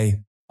we'd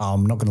say,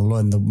 I'm not going to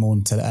learn the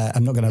lawn today.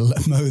 I'm not going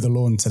to mow the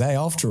lawn today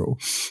after all.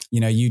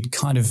 You'd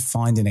kind of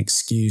find an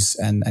excuse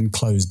and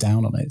close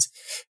down on it.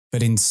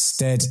 But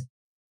instead,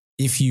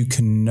 if you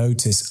can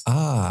notice,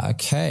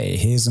 okay,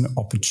 here's an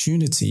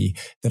opportunity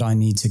that I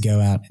need to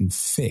go out and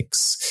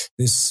fix.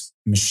 This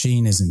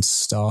machine isn't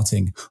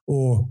starting,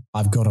 or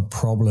I've got a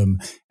problem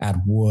at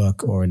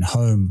work or in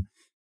home.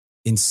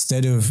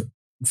 Instead of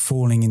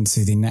falling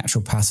into the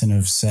natural pattern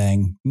of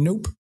saying,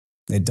 nope,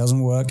 it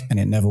doesn't work and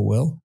it never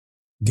will,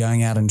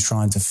 going out and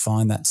trying to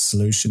find that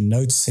solution,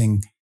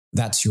 noticing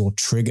that's your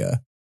trigger,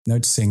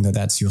 noticing that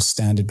that's your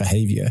standard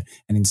behavior,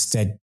 and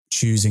instead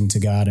choosing to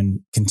go out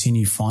and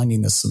continue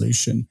finding the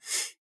solution.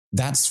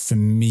 That's, for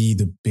me,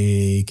 the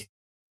big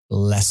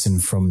lesson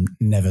from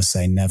never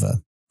say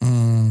never.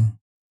 And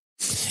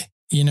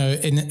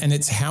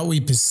it's how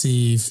we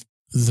perceive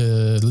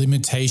the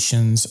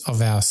limitations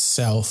of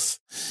ourself.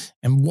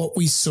 And what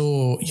we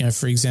saw,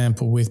 for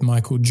example, with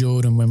Michael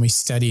Jordan, when we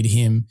studied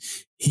him,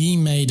 he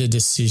made a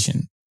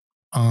decision.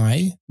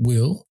 I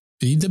will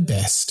be the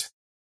best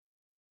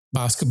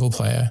basketball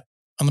player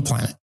on the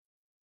planet.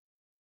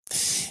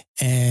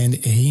 And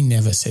he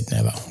never said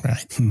never,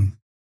 right?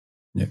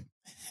 Yeah.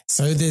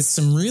 So there's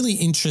some really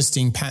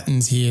interesting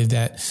patterns here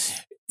that,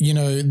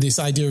 this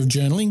idea of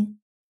journaling,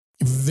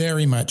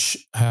 very much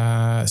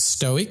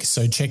stoic.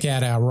 So check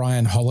out our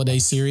Ryan Holiday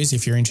series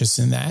if you're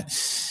interested in that.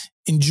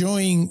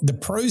 Enjoying the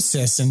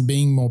process and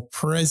being more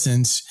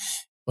present.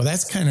 Well,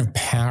 that's kind of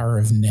power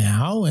of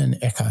now and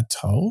Eckhart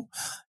Tolle.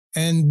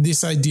 And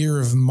this idea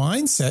of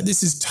mindset,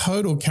 this is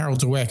total Carol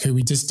Dweck, who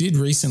we just did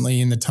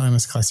recently in the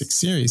Timeless Classic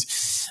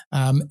series.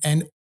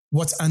 And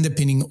what's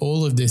underpinning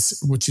all of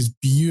this, which is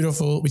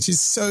beautiful, which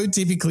is so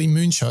typically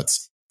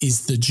moonshots,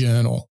 is the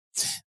journal,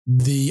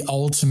 the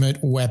ultimate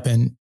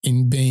weapon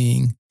in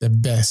being the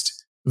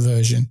best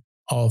version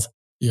of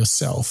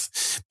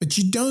yourself. But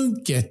you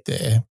don't get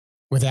there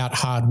without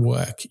hard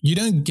work. You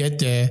don't get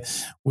there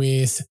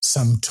with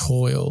some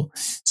toil.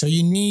 So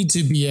you need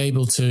to be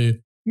able to,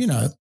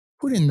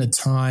 put in the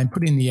time,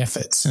 put in the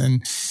efforts.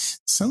 And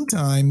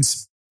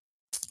sometimes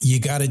you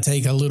got to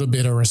take a little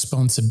bit of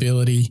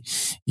responsibility.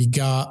 You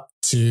got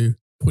to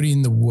put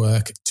in the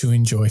work to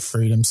enjoy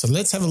freedom. So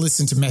let's have a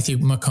listen to Matthew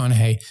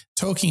McConaughey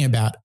talking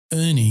about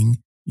earning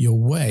your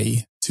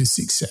way to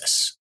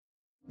success.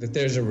 That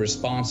there's a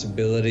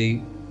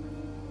responsibility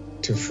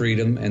to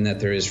freedom and that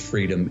there is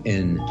freedom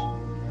in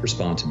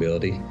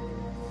responsibility,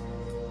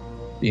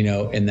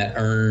 and that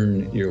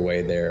earn your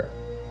way there.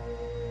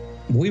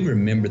 We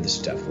remember the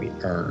stuff we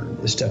earn,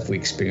 the stuff we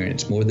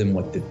experience more than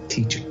what the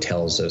teacher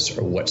tells us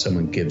or what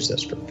someone gives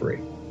us for free.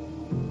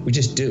 We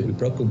just do. We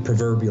broke a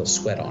proverbial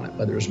sweat on it,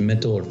 whether it was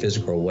mental or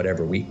physical or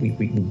whatever. We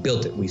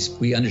built it.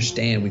 We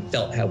understand. We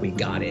felt how we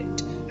got it,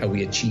 how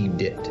we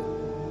achieved it,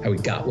 how we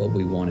got what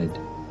we wanted.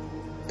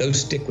 Those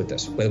stick with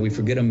us. Whether we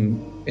forget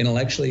them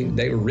intellectually,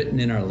 they were written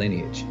in our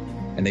lineage,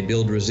 and they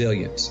build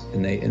resilience,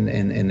 and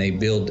they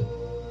build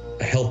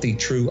a healthy,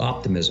 true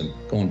optimism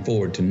going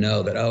forward to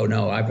know that, oh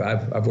no,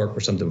 I've worked for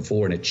something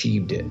before and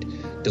achieved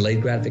it.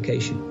 Delayed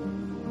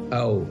gratification.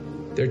 Oh,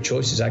 there are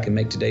choices I can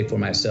make today for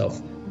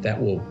myself that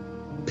will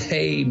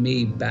pay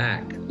me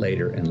back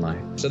later in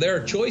life. So there are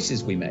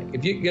choices we make.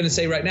 If you're going to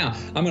say right now,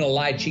 I'm going to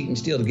lie, cheat, and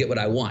steal to get what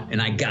I want,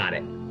 and I got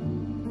it.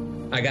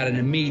 I got an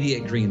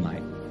immediate green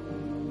light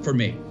for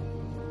me.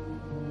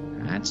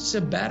 That's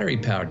a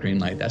battery-powered green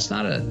light. That's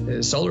not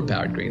a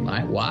solar-powered green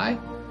light. Why?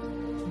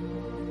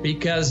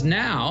 Because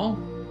now,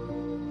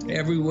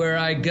 everywhere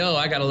I go,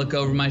 I got to look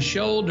over my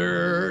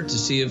shoulder to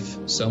see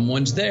if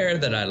someone's there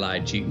that I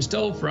lied, cheated, and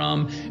stole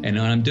from. And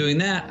when I'm doing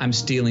that, I'm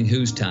stealing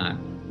whose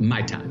time?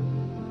 My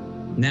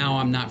time. Now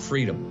I'm not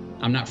freedom.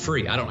 I'm not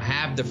free. I don't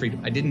have the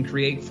freedom. I didn't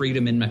create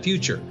freedom in my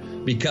future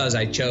because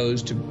I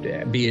chose to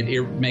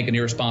make an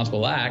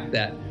irresponsible act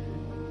that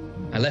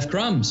I left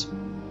crumbs.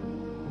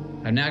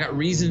 I've now got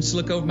reasons to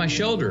look over my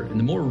shoulder. And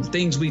the more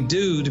things we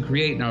do to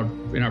create in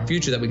our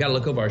future that we got to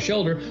look over our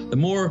shoulder, the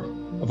more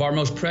of our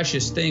most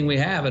precious thing we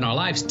have in our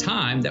life's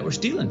time that we're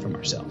stealing from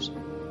ourselves.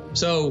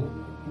 So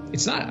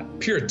it's not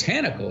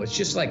puritanical. It's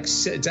just like,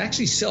 it's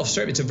actually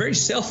self-serving. It's a very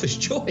selfish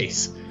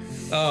choice.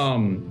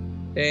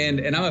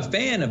 And I'm a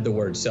fan of the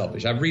word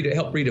selfish. I've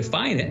helped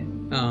redefine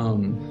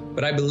it.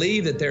 But I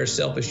believe that there are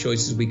selfish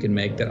choices we can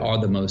make that are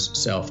the most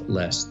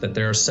selfless, that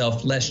there are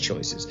selfless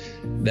choices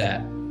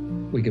that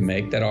we can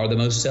make that are the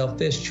most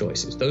selfish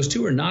choices. Those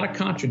two are not a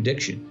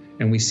contradiction,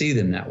 and we see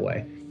them that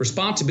way.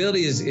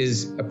 Responsibility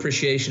is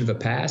appreciation of a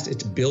past.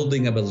 It's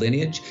building of a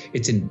lineage.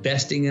 It's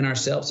investing in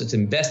ourselves. It's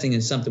investing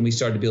in something we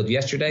started to build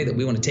yesterday that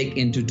we want to take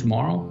into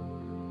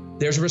tomorrow.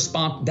 There's a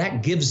response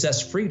that gives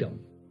us freedom.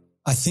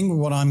 I think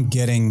what I'm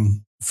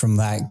getting from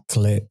that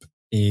clip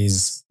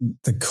is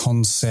the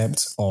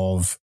concept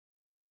of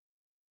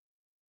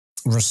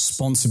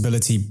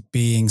responsibility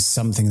being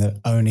something that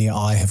only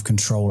I have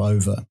control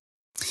over.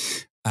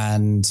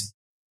 And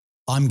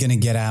I'm going to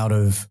get out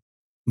of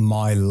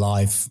my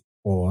life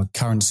or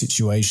current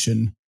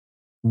situation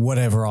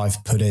whatever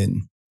I've put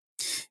in.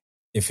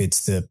 If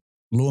it's the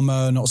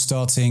lawnmower not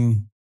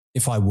starting,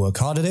 if I work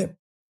hard at it,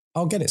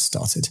 I'll get it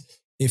started.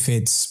 If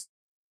it's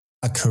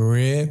a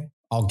career,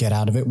 I'll get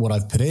out of it what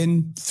I've put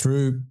in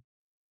through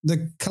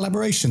the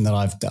collaboration that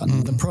I've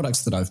done, the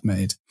products that I've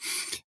made.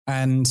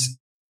 And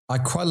I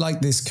quite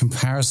like this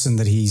comparison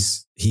that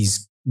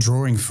he's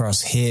drawing for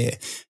us here,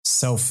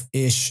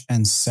 selfish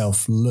and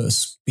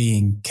selfless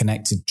being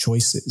connected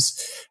choices.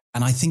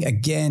 And I think,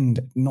 again,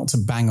 not to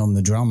bang on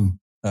the drum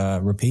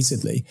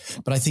repeatedly,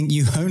 but I think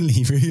you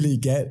only really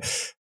get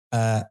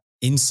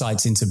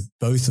insights into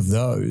both of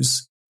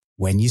those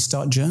when you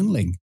start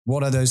journaling.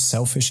 What are those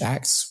selfish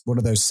acts? What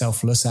are those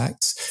selfless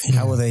acts? Yeah.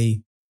 How are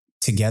they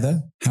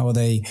together? How are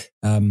they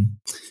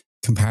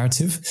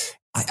comparative?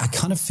 I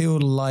kind of feel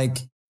like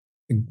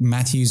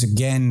Matthew's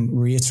again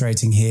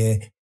reiterating here,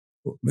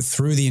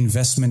 through the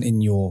investment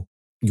in your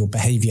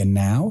behavior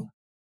now,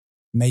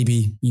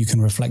 maybe you can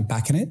reflect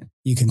back on it.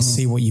 You can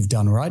see what you've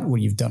done right,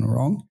 what you've done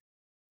wrong.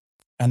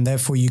 And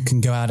therefore you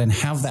can go out and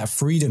have that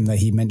freedom that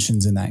he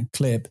mentions in that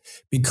clip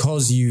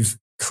because you've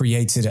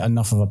created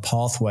enough of a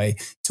pathway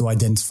to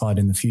identify it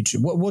in the future.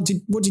 What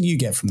did you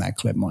get from that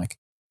clip, Mike?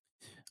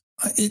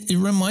 It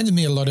reminded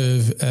me a lot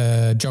of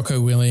Jocko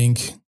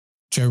Willink,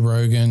 Joe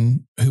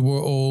Rogan, who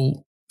were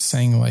all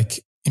saying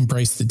like,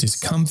 embrace the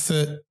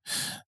discomfort.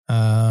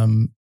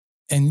 And,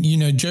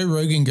 Joe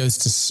Rogan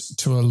goes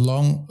to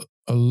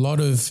a lot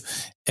of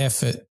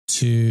effort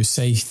to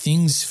say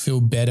things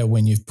feel better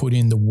when you've put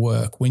in the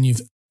work, when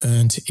you've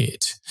earned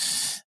it.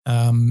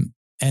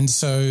 And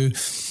so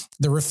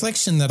the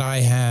reflection that I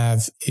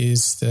have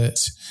is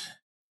that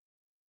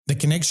the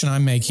connection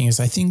I'm making is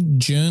I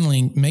think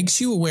journaling makes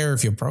you aware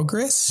of your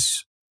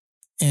progress.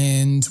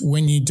 And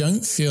when you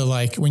feel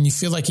like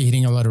you're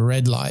hitting a lot of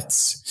red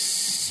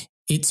lights,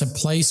 it's a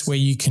place where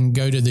you can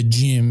go to the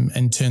gym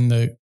and turn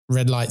the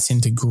red lights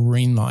into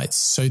green lights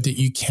so that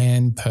you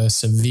can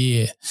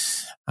persevere.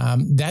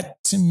 That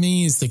to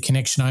me is the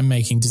connection I'm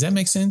making. Does that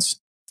make sense?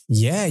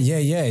 Yeah.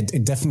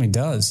 It definitely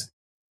does.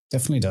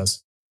 Definitely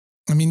does.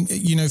 I mean,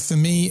 for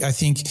me, I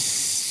think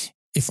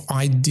if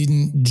I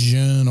didn't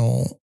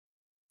journal,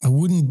 I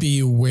wouldn't be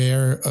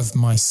aware of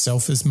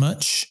myself as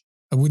much.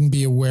 I wouldn't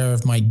be aware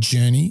of my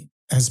journey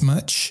as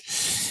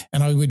much.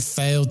 And I would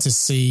fail to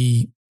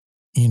see,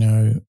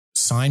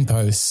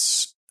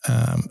 signposts,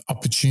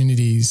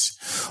 opportunities,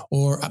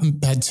 or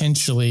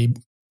potentially,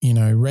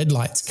 red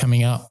lights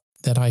coming up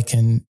that I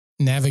can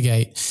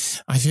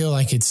navigate. I feel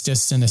like it's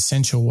just an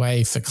essential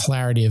way for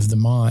clarity of the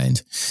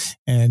mind.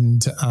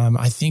 And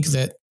I think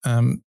that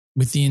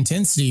with the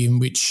intensity in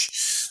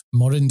which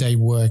modern day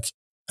work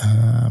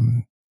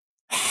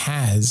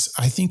has,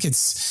 I think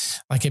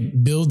it's like it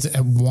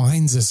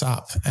winds us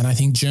up. And I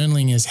think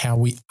journaling is how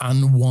we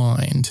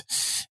unwind,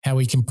 how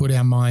we can put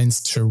our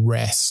minds to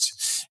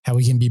rest, how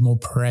we can be more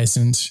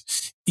present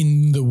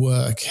in the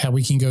work, how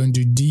we can go and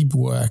do deep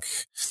work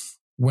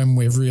when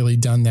we've really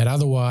done that.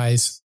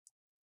 Otherwise,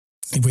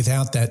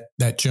 without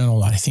that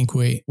journal, I think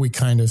we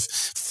kind of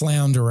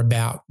flounder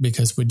about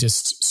because we're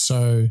just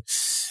so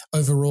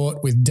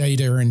overwrought with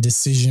data and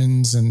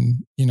decisions,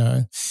 and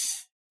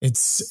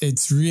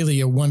it's really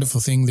a wonderful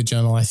thing, the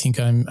journal. I think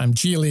I'm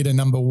cheerleader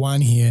number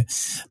one here.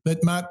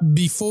 But Mark,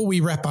 before we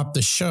wrap up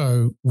the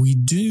show, we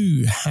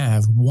do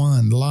have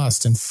one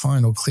last and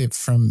final clip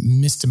from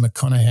Mr.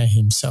 McConaughey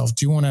himself.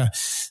 Do you want to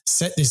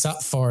set this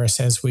up for us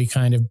as we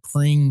kind of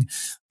bring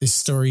this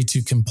story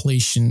to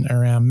completion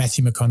around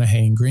Matthew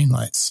McConaughey and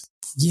Greenlights?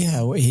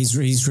 Yeah, well,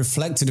 he's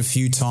reflected a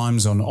few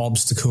times on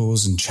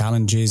obstacles and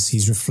challenges.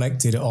 He's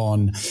reflected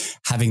on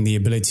having the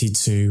ability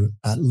to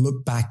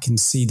look back and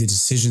see the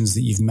decisions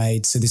that you've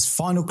made. So this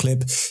final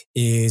clip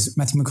is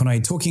Matthew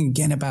McConaughey talking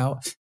again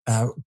about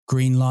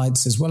green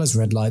lights as well as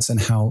red lights,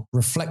 and how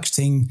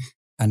reflecting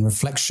and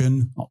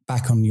reflection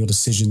back on your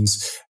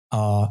decisions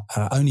are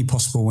only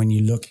possible when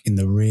you look in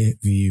the rear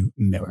view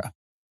mirror.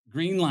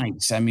 Green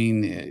lights. I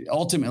mean,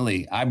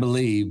 ultimately, I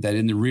believe that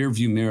in the rear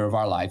view mirror of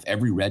our life,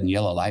 every red and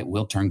yellow light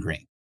will turn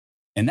green.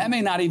 And that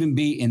may not even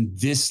be in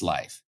this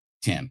life,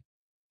 Tim.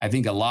 I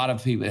think a lot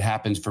of people, it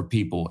happens for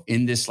people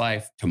in this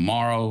life,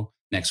 tomorrow,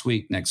 next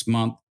week, next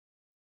month,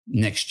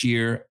 next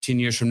year, 10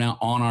 years from now,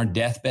 on our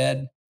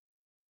deathbed.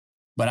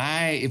 But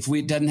if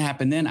it doesn't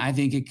happen then, I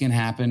think it can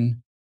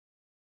happen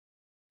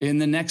in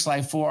the next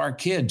life for our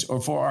kids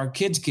or for our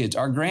kids' kids,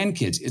 our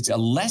grandkids. It's a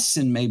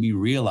lesson maybe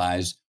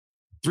realized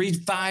 3,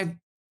 5,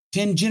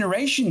 10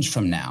 generations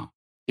from now,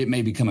 it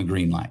may become a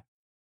green light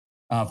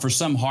for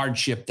some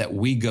hardship that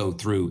we go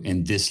through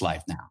in this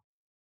life now.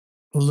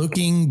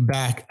 Looking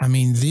back, I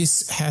mean,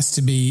 this has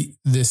to be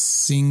the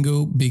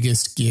single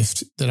biggest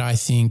gift that I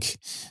think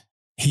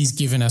he's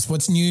given us.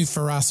 What's new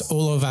for us,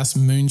 all of us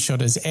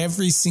moonshotters,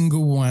 every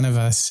single one of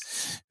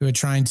us who are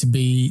trying to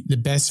be the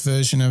best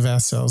version of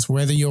ourselves,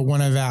 whether you're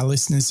one of our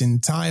listeners in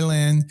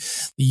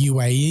Thailand, the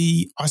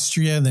UAE,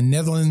 Austria, the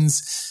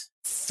Netherlands,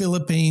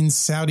 Philippines,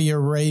 Saudi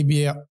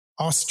Arabia,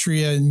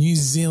 Austria, New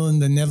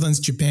Zealand, the Netherlands,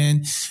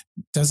 Japan,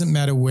 doesn't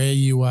matter where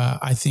you are.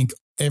 I think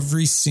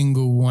every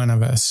single one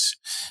of us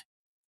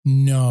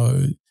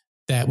know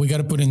that we got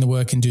to put in the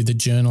work and do the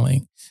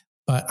journaling.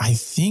 But I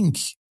think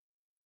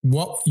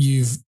what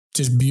you've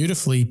just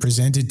beautifully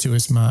presented to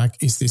us, Mark,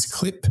 is this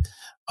clip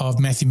of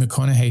Matthew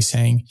McConaughey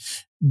saying,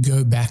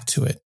 go back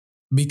to it.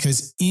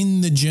 Because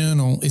in the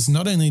journal is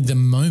not only the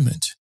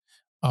moment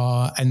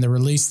and the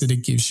release that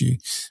it gives you,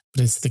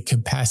 but it's the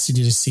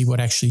capacity to see what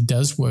actually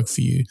does work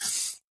for you.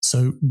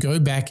 So go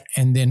back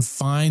and then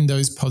find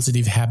those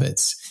positive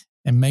habits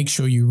and make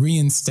sure you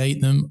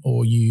reinstate them,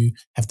 or you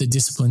have the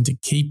discipline to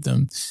keep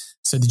them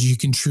so that you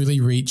can truly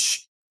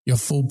reach your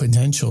full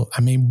potential.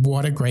 I mean,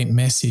 what a great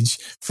message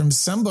from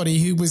somebody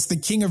who was the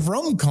king of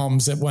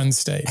rom-coms at one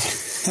stage.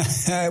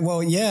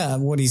 Well, yeah,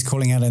 what he's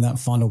calling out in that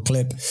final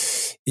clip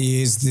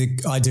is the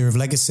idea of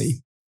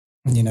legacy.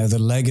 You know, the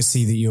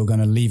legacy that you're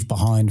going to leave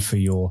behind for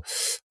your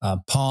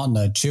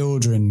partner,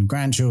 children,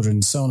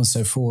 grandchildren, so on and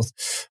so forth.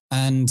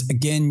 And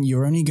again,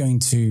 you're only going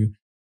to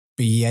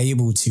be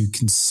able to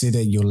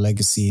consider your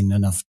legacy in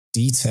enough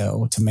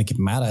detail to make it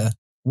matter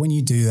when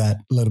you do that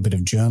little bit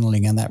of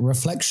journaling and that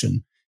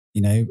reflection.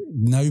 You know,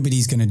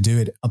 nobody's going to do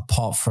it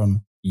apart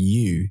from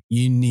you.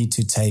 You need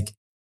to take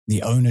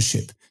the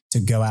ownership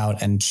to go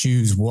out and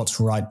choose what's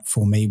right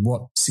for me,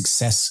 what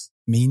success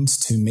means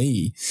to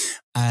me.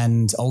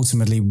 and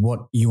ultimately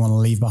what you want to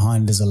leave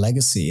behind as a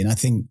legacy. And I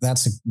think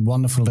that's a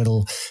wonderful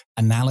little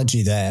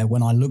analogy there.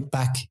 When I look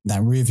back in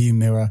that rearview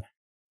mirror,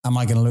 am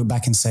I going to look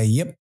back and say,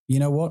 yep, you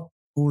know what?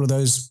 All of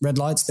those red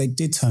lights, they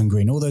did turn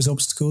green. All those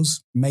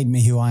obstacles made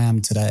me who I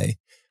am today.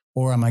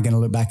 Or am I going to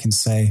look back and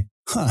say,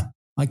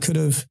 I could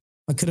have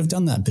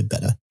done that a bit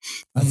better.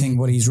 I think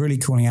what he's really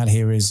calling out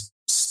here is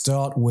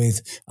start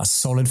with a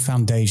solid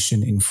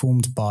foundation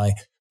informed by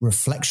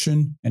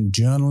reflection and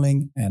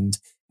journaling and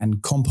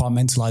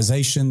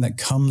compartmentalization that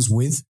comes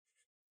with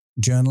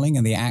journaling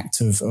and the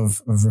act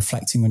of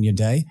reflecting on your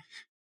day.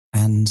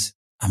 And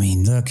I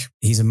mean, look,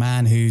 he's a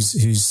man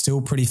who's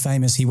still pretty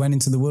famous. He went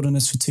into the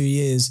wilderness for 2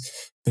 years,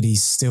 but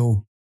he's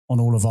still on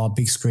all of our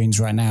big screens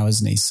right now,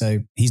 isn't he? So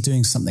he's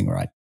doing something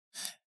right.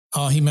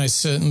 Oh, he most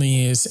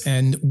certainly is.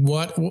 And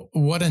what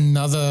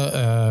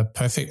another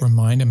perfect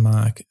reminder,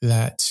 Mark,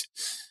 that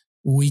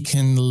we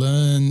can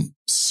learn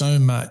so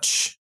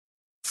much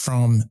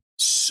from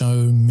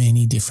so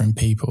many different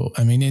people.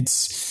 I mean,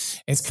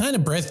 it's kind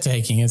of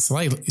breathtaking. It's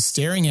like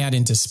staring out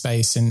into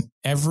space, and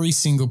every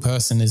single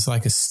person is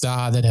like a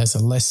star that has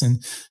a lesson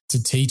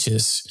to teach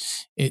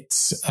us.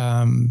 It's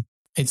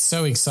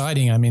so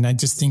exciting. I mean, I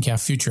just think our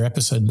future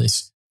episode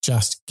list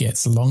just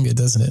gets longer,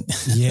 doesn't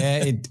it?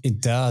 Yeah,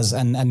 it does.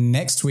 And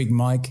next week,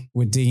 Mike,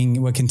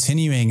 we're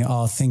continuing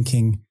our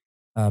Thinking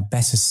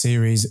Better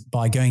series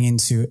by going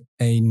into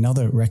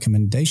another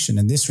recommendation.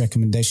 And this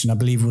recommendation, I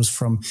believe, was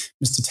from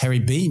Mr. Terry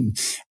Bean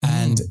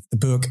and the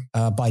book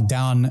by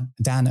Dan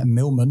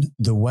Millman,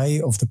 The Way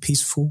of the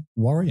Peaceful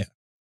Warrior.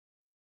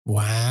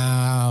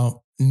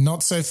 Wow.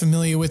 Not so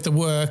familiar with the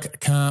work.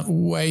 Can't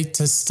wait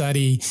to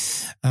study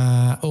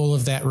all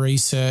of that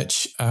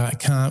research.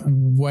 Can't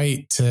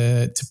wait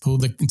to pull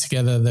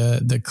together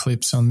the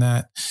clips on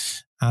that.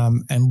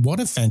 And what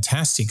a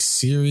fantastic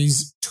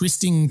series,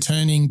 twisting,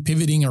 turning,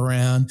 pivoting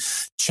around,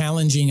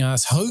 challenging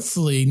us,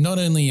 hopefully not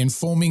only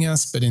informing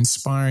us, but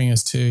inspiring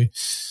us too.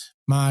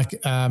 Mark,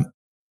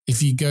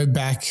 if you go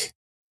back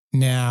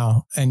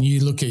now and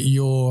you look at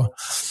your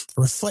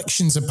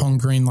reflections upon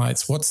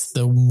Greenlights, what's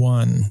the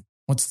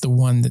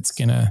one that's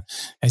going to,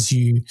 as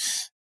you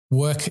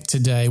work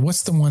today,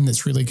 what's the one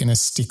that's really going to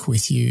stick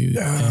with you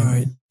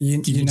and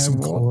give you some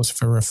cause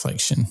for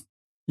reflection?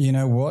 You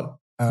know what?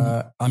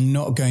 I'm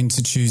not going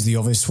to choose the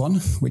obvious one,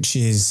 which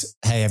is,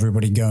 hey,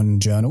 everybody go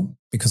and journal,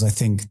 because I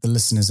think the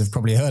listeners have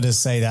probably heard us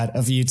say that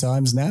a few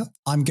times now.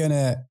 I'm going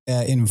to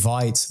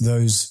invite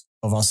those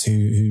of us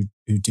who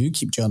do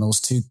keep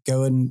journals to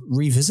go and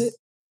revisit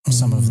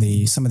some of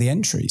the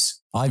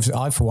entries. I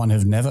for one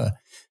have never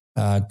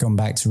gone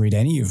back to read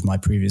any of my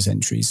previous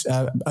entries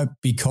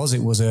because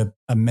it was a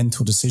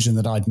mental decision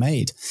that I'd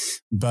made.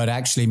 But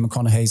actually,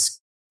 McConaughey's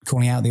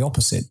calling out the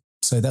opposite.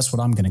 So that's what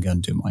I'm going to go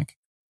and do, Mike.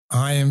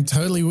 I am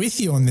totally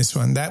with you on this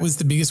one. That was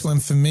the biggest one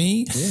for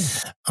me.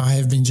 Yeah. I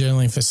have been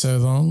journaling for so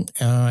long,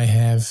 and I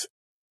have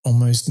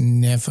almost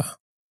never,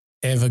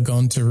 ever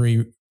gone to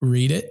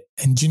reread it.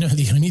 And do you know,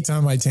 the only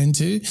time I tend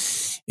to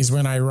is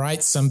when I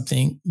write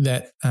something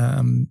that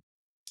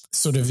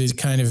sort of is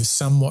kind of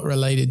somewhat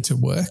related to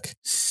work.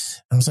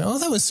 And I was like, oh,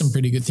 that was some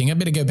pretty good thing. I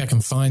better go back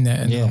and find that.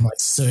 And I'm like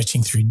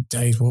searching through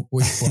days, what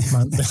week, what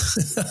month.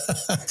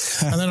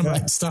 And then I'm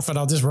like, stuff it,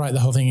 I'll just write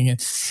the whole thing again.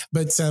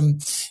 But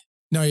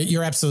no,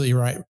 you're absolutely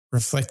right.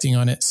 Reflecting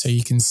on it so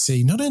you can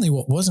see not only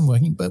what wasn't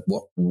working, but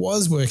what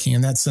was working.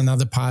 And that's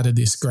another part of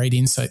this great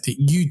insight that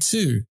you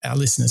too, our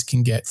listeners,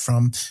 can get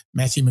from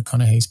Matthew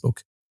McConaughey's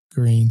book,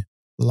 Green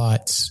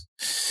Lights.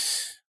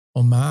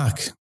 Well, Mark,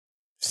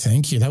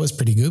 thank you. That was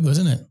pretty good,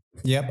 wasn't it?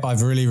 Yep.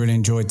 I've really, really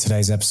enjoyed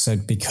today's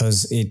episode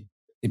because it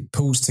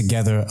pulls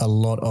together a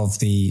lot of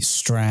the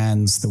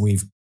strands that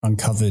we've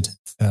uncovered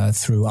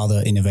through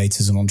other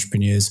innovators and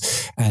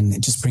entrepreneurs. And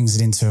it just brings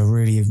it into a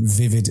really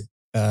vivid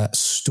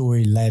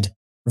story-led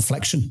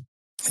reflection.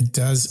 It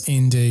does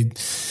indeed.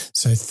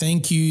 So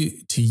thank you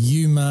to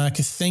you, Mark.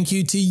 Thank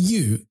you to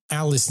you,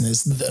 our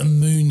listeners, the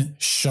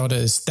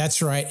moonshotters.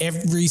 That's right.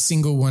 Every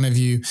single one of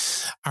you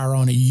are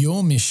on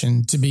your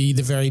mission to be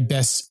the very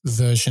best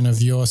version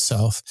of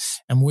yourself.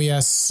 And we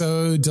are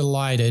so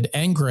delighted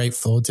and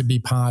grateful to be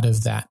part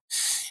of that.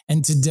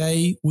 And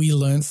today we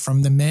learned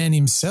from the man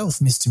himself,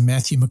 Mr.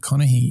 Matthew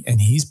McConaughey,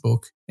 and his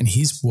book and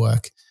his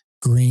work,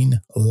 Green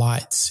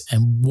Lights,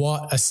 and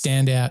what a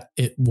standout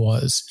it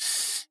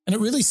was. And it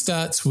really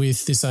starts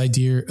with this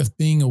idea of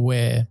being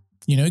aware.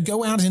 You know,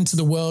 go out into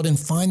the world and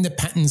find the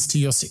patterns to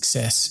your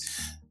success.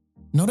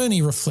 Not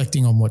only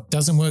reflecting on what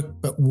doesn't work,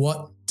 but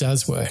what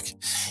does work.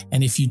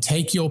 And if you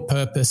take your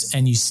purpose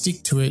and you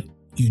stick to it,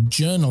 you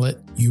journal it,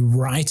 you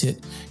write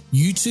it,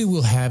 you too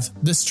will have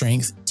the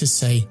strength to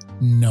say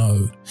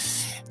no.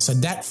 So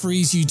that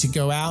frees you to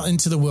go out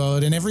into the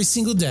world and every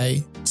single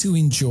day to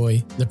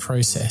enjoy the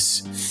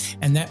process.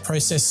 And that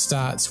process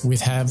starts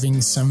with having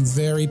some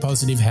very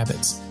positive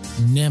habits.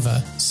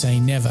 never say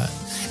never.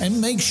 And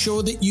make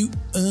sure that you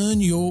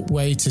earn your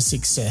way to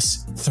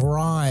success.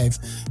 Thrive,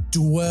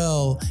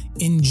 dwell,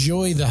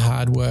 enjoy the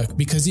hard work,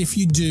 because if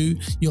you do,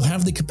 you'll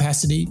have the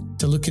capacity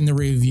to look in the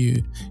rear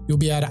view. You'll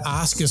be able to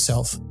ask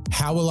yourself,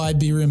 how will I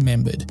be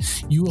remembered?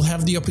 You will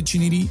have the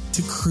opportunity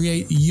to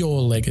create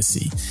your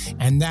legacy.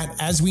 And that,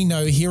 as we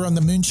know here on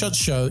the Moonshot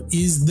Show,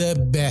 is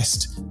the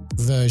best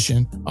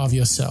version of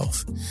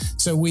yourself.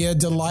 So we are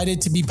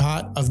delighted to be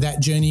part of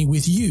that journey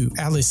with you,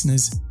 our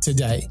listeners,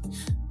 today.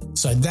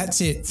 So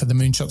that's it for the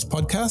Moonshots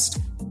podcast.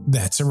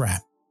 That's a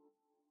wrap.